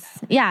 which is,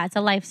 it's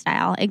a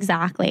lifestyle.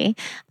 Exactly.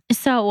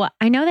 So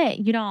I know that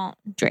you don't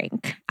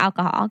drink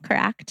alcohol,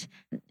 correct?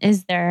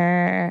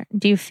 Do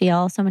you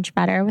feel so much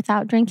better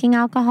without drinking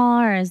alcohol,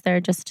 or is there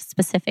just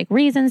specific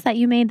reasons that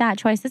you made that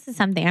choice? This is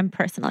something I'm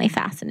personally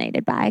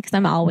fascinated by because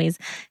I'm always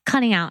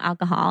cutting out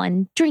alcohol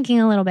and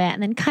drinking a little bit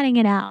and then cutting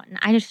it out. And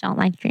I just don't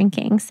like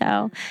drinking.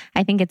 So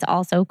I think it's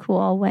also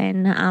cool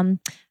when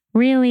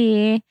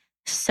really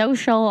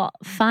social,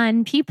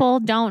 fun people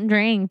don't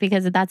drink,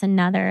 because that's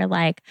another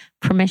like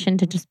permission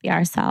to just be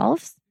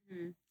ourselves.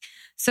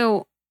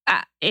 So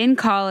in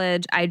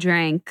college, I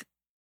drank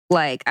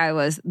like I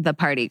was the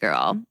party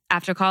girl.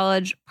 After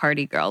college,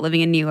 party girl.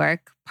 Living in New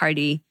York,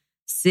 party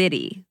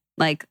city.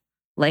 Like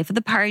life of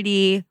the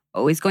party,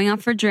 always going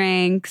out for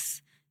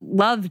drinks,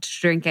 loved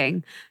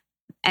drinking,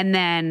 and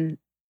then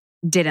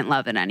didn't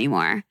love it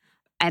anymore.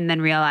 And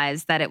then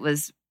realized that it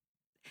was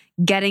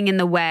getting in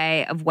the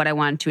way of what I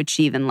wanted to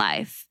achieve in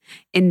life,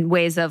 in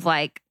ways of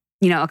like,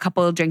 a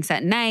couple of drinks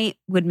at night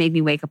would make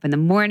me wake up in the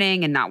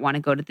morning and not want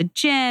to go to the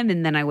gym.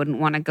 And then I wouldn't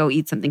want to go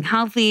eat something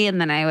healthy. And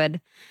then I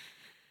would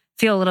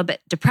feel a little bit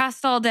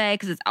depressed all day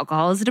because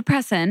alcohol is a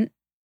depressant.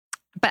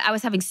 But I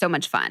was having so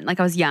much fun. Like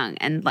I was young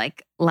and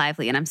like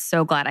lively. And I'm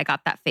so glad I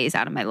got that phase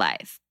out of my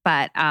life.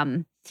 But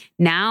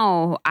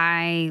now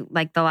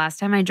the last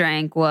time I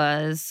drank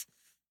was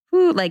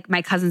like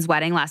my cousin's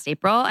wedding last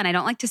April. And I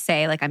don't like to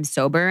say like I'm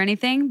sober or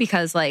anything,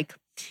 because like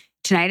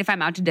tonight, if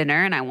I'm out to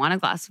dinner and I want a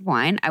glass of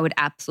wine, I would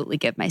absolutely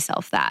give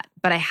myself that.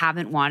 But I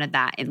haven't wanted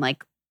that in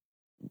like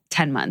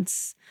 10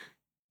 months,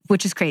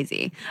 which is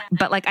crazy. Yeah.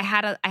 But like I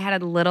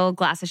had a little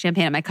glass of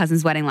champagne at my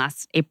cousin's wedding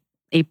last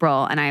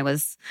April, and I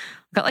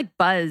got like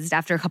buzzed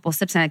after a couple of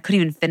sips and I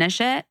couldn't even finish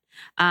it.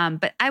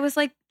 But I was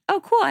like, oh,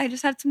 cool. I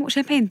just had some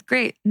champagne.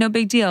 Great. No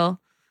big deal.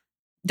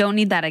 Don't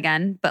need that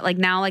again. But like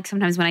now, like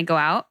sometimes when I go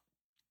out,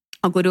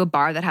 I'll go to a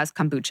bar that has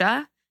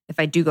kombucha. If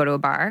I do go to a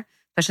bar,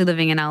 especially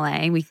living in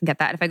LA, we can get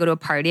that. If I go to a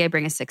party, I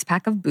bring a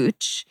 6-pack of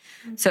booch.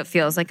 So it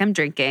feels like I'm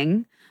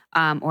drinking,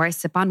 or I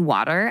sip on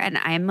water. And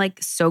I am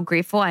like so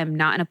grateful. I'm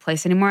not in a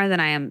place anymore that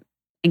I am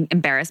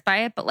embarrassed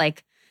by it. But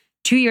like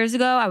 2 years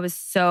ago, I was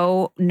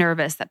so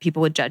nervous that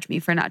people would judge me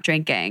for not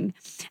drinking.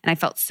 And I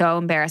felt so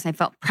embarrassed. I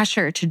felt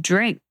pressure to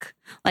drink.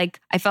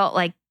 Like I felt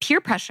like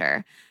peer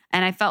pressure.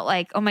 And I felt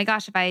like, oh my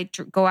gosh, if I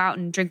go out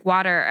and drink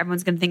water,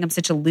 everyone's going to think I'm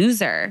such a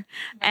loser.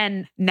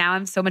 And now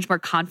I'm so much more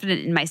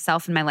confident in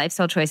myself and my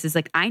lifestyle choices.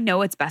 Like I know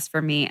what's best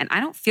for me, and I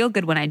don't feel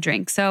good when I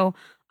drink. So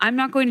I'm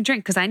not going to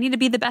drink because I need to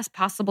be the best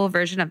possible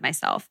version of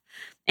myself.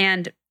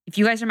 And if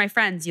you guys are my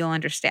friends, you'll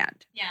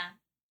understand. Yeah.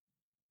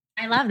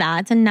 I love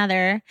that. It's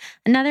another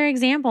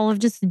example of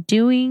just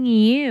doing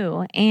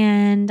you.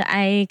 And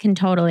I can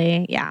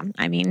totally,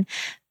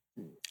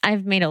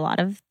 I've made a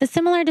lot of the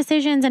similar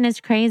decisions, and it's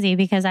crazy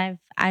because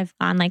I've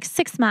gone like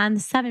 6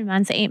 months, 7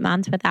 months, 8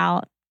 months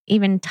without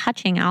even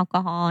touching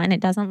alcohol, and it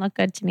doesn't look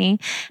good to me.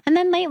 And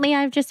then lately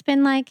I've just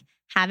been like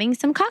having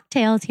some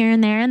cocktails here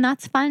and there, and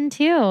that's fun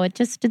too.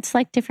 It's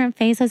like different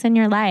phases in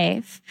your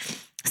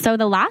life. So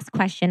the last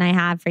question I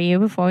have for you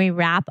before we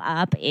wrap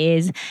up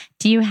is,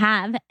 do you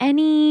have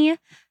any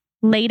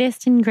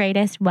latest and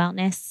greatest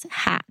wellness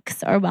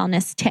hacks or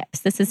wellness tips?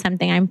 This is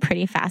something I'm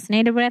pretty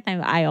fascinated with.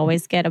 I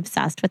always get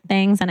obsessed with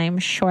things, and I'm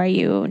sure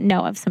you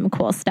know of some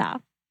cool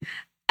stuff.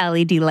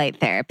 LED light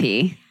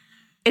therapy.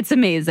 It's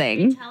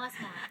amazing. Tell us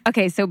more.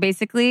 Okay, so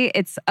basically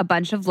it's a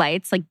bunch of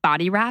lights, like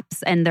body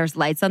wraps, and there's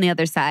lights on the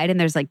other side, and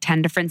there's like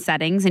 10 different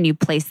settings, and you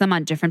place them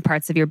on different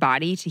parts of your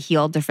body to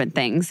heal different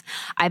things.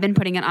 I've been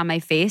putting it on my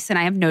face, and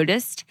I have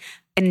noticed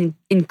an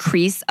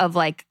increase of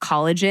like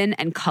collagen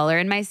and color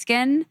in my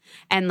skin,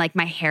 and like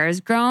my hair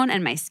has grown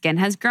and my skin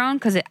has grown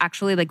because it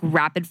actually like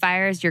rapid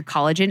fires your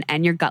collagen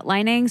and your gut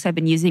lining. So I've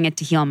been using it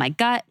to heal my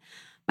gut,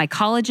 my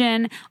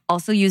collagen,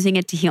 also using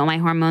it to heal my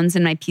hormones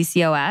and my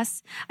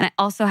PCOS. And I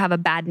also have a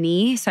bad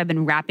knee. So I've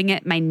been wrapping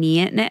my knee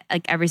in it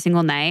like every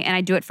single night. And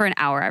I do it for an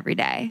hour every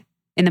day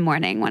in the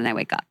morning when I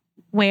wake up.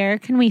 Where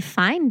can we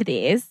find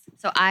these?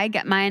 So I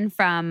get mine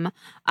from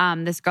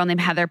this girl named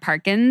Heather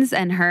Parkins,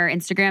 and her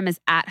Instagram is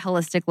at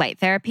Holistic Light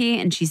Therapy,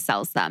 and she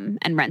sells them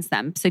and rents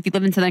them. So if you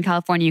live in Southern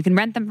California, you can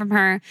rent them from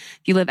her.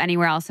 If you live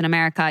anywhere else in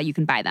America, you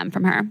can buy them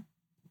from her.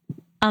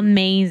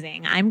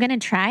 Amazing. I'm going to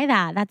try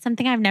that. That's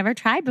something I've never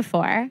tried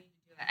before.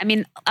 I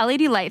mean,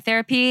 LED light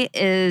therapy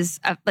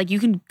is like you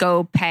can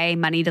go pay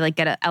money to like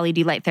get a LED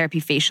light therapy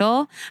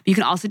facial. But you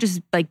can also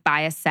just like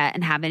buy a set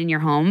and have it in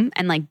your home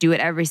and like do it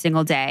every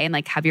single day and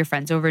like have your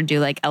friends over and do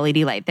like LED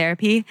light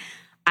therapy.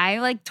 I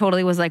like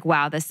totally was like,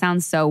 wow, this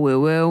sounds so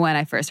woo-woo when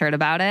I first heard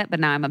about it, but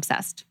now I'm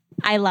obsessed.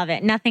 I love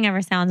it. Nothing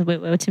ever sounds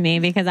woo-woo to me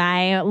because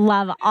I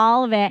love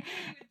all of it.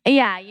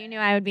 Yeah, you knew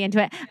I would be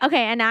into it.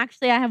 Okay, and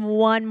actually I have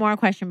one more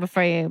question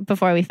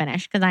before we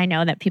finish because I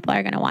know that people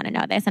are going to want to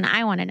know this and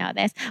I want to know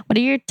this. What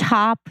are your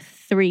top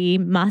 3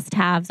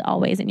 must-haves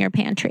always in your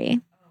pantry?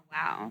 Oh,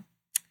 wow.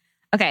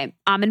 Okay,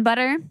 almond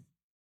butter,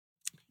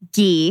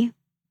 ghee.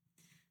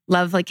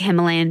 Love like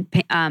Himalayan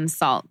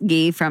salt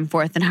ghee from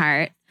Fourth and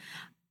Heart.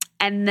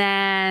 And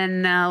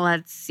then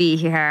let's see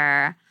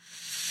here.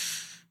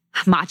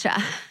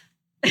 Matcha.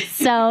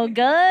 So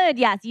good.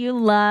 Yes, you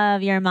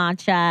love your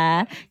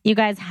matcha. You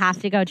guys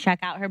have to go check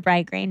out her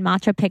bright green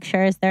matcha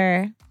pictures.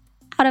 They're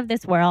out of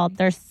this world.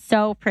 They're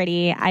so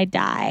pretty. I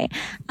die.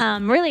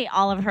 Really,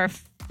 all of her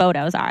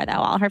photos are, though.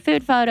 All her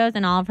food photos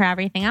and all of her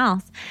everything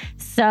else.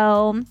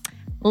 So,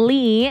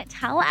 Lee,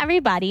 tell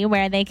everybody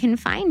where they can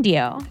find you.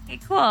 Okay,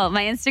 cool.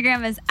 My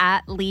Instagram is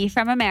at Lee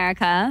from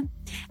America.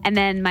 And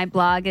then my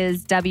blog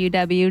is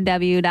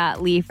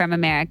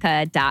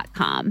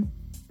www.leefromamerica.com.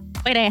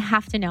 Wait, I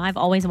have to know. I've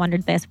always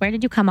wondered this. Where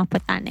did you come up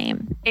with that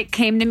name? It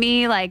came to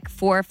me like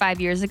 4 or 5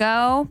 years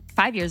ago,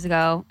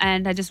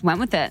 and I just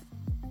went with it.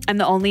 I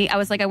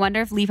was like, I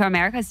wonder if Lee from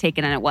America is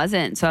taken, and it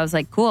wasn't. So I was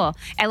like, cool.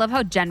 I love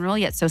how general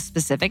yet so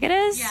specific it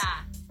is. Yeah.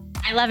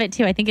 I love it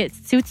too. I think it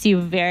suits you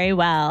very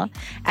well.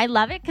 I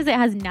love it because it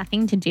has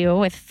nothing to do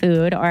with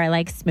food or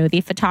like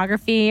smoothie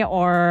photography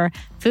or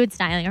food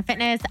styling or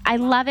fitness. I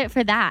love it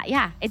for that.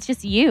 Yeah, it's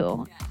just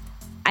you.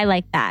 I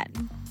like that.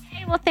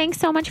 Well, thanks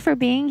so much for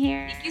being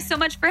here. Thank you so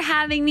much for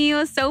having me. It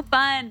was so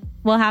fun.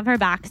 We'll have her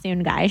back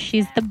soon, guys.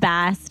 She's the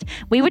best.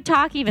 We would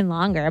talk even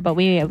longer, but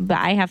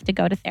I have to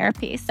go to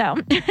therapy. So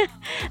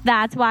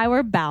that's why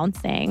we're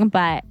bouncing.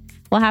 But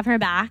we'll have her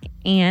back.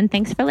 And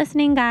thanks for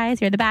listening,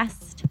 guys. You're the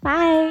best.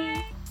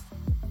 Bye.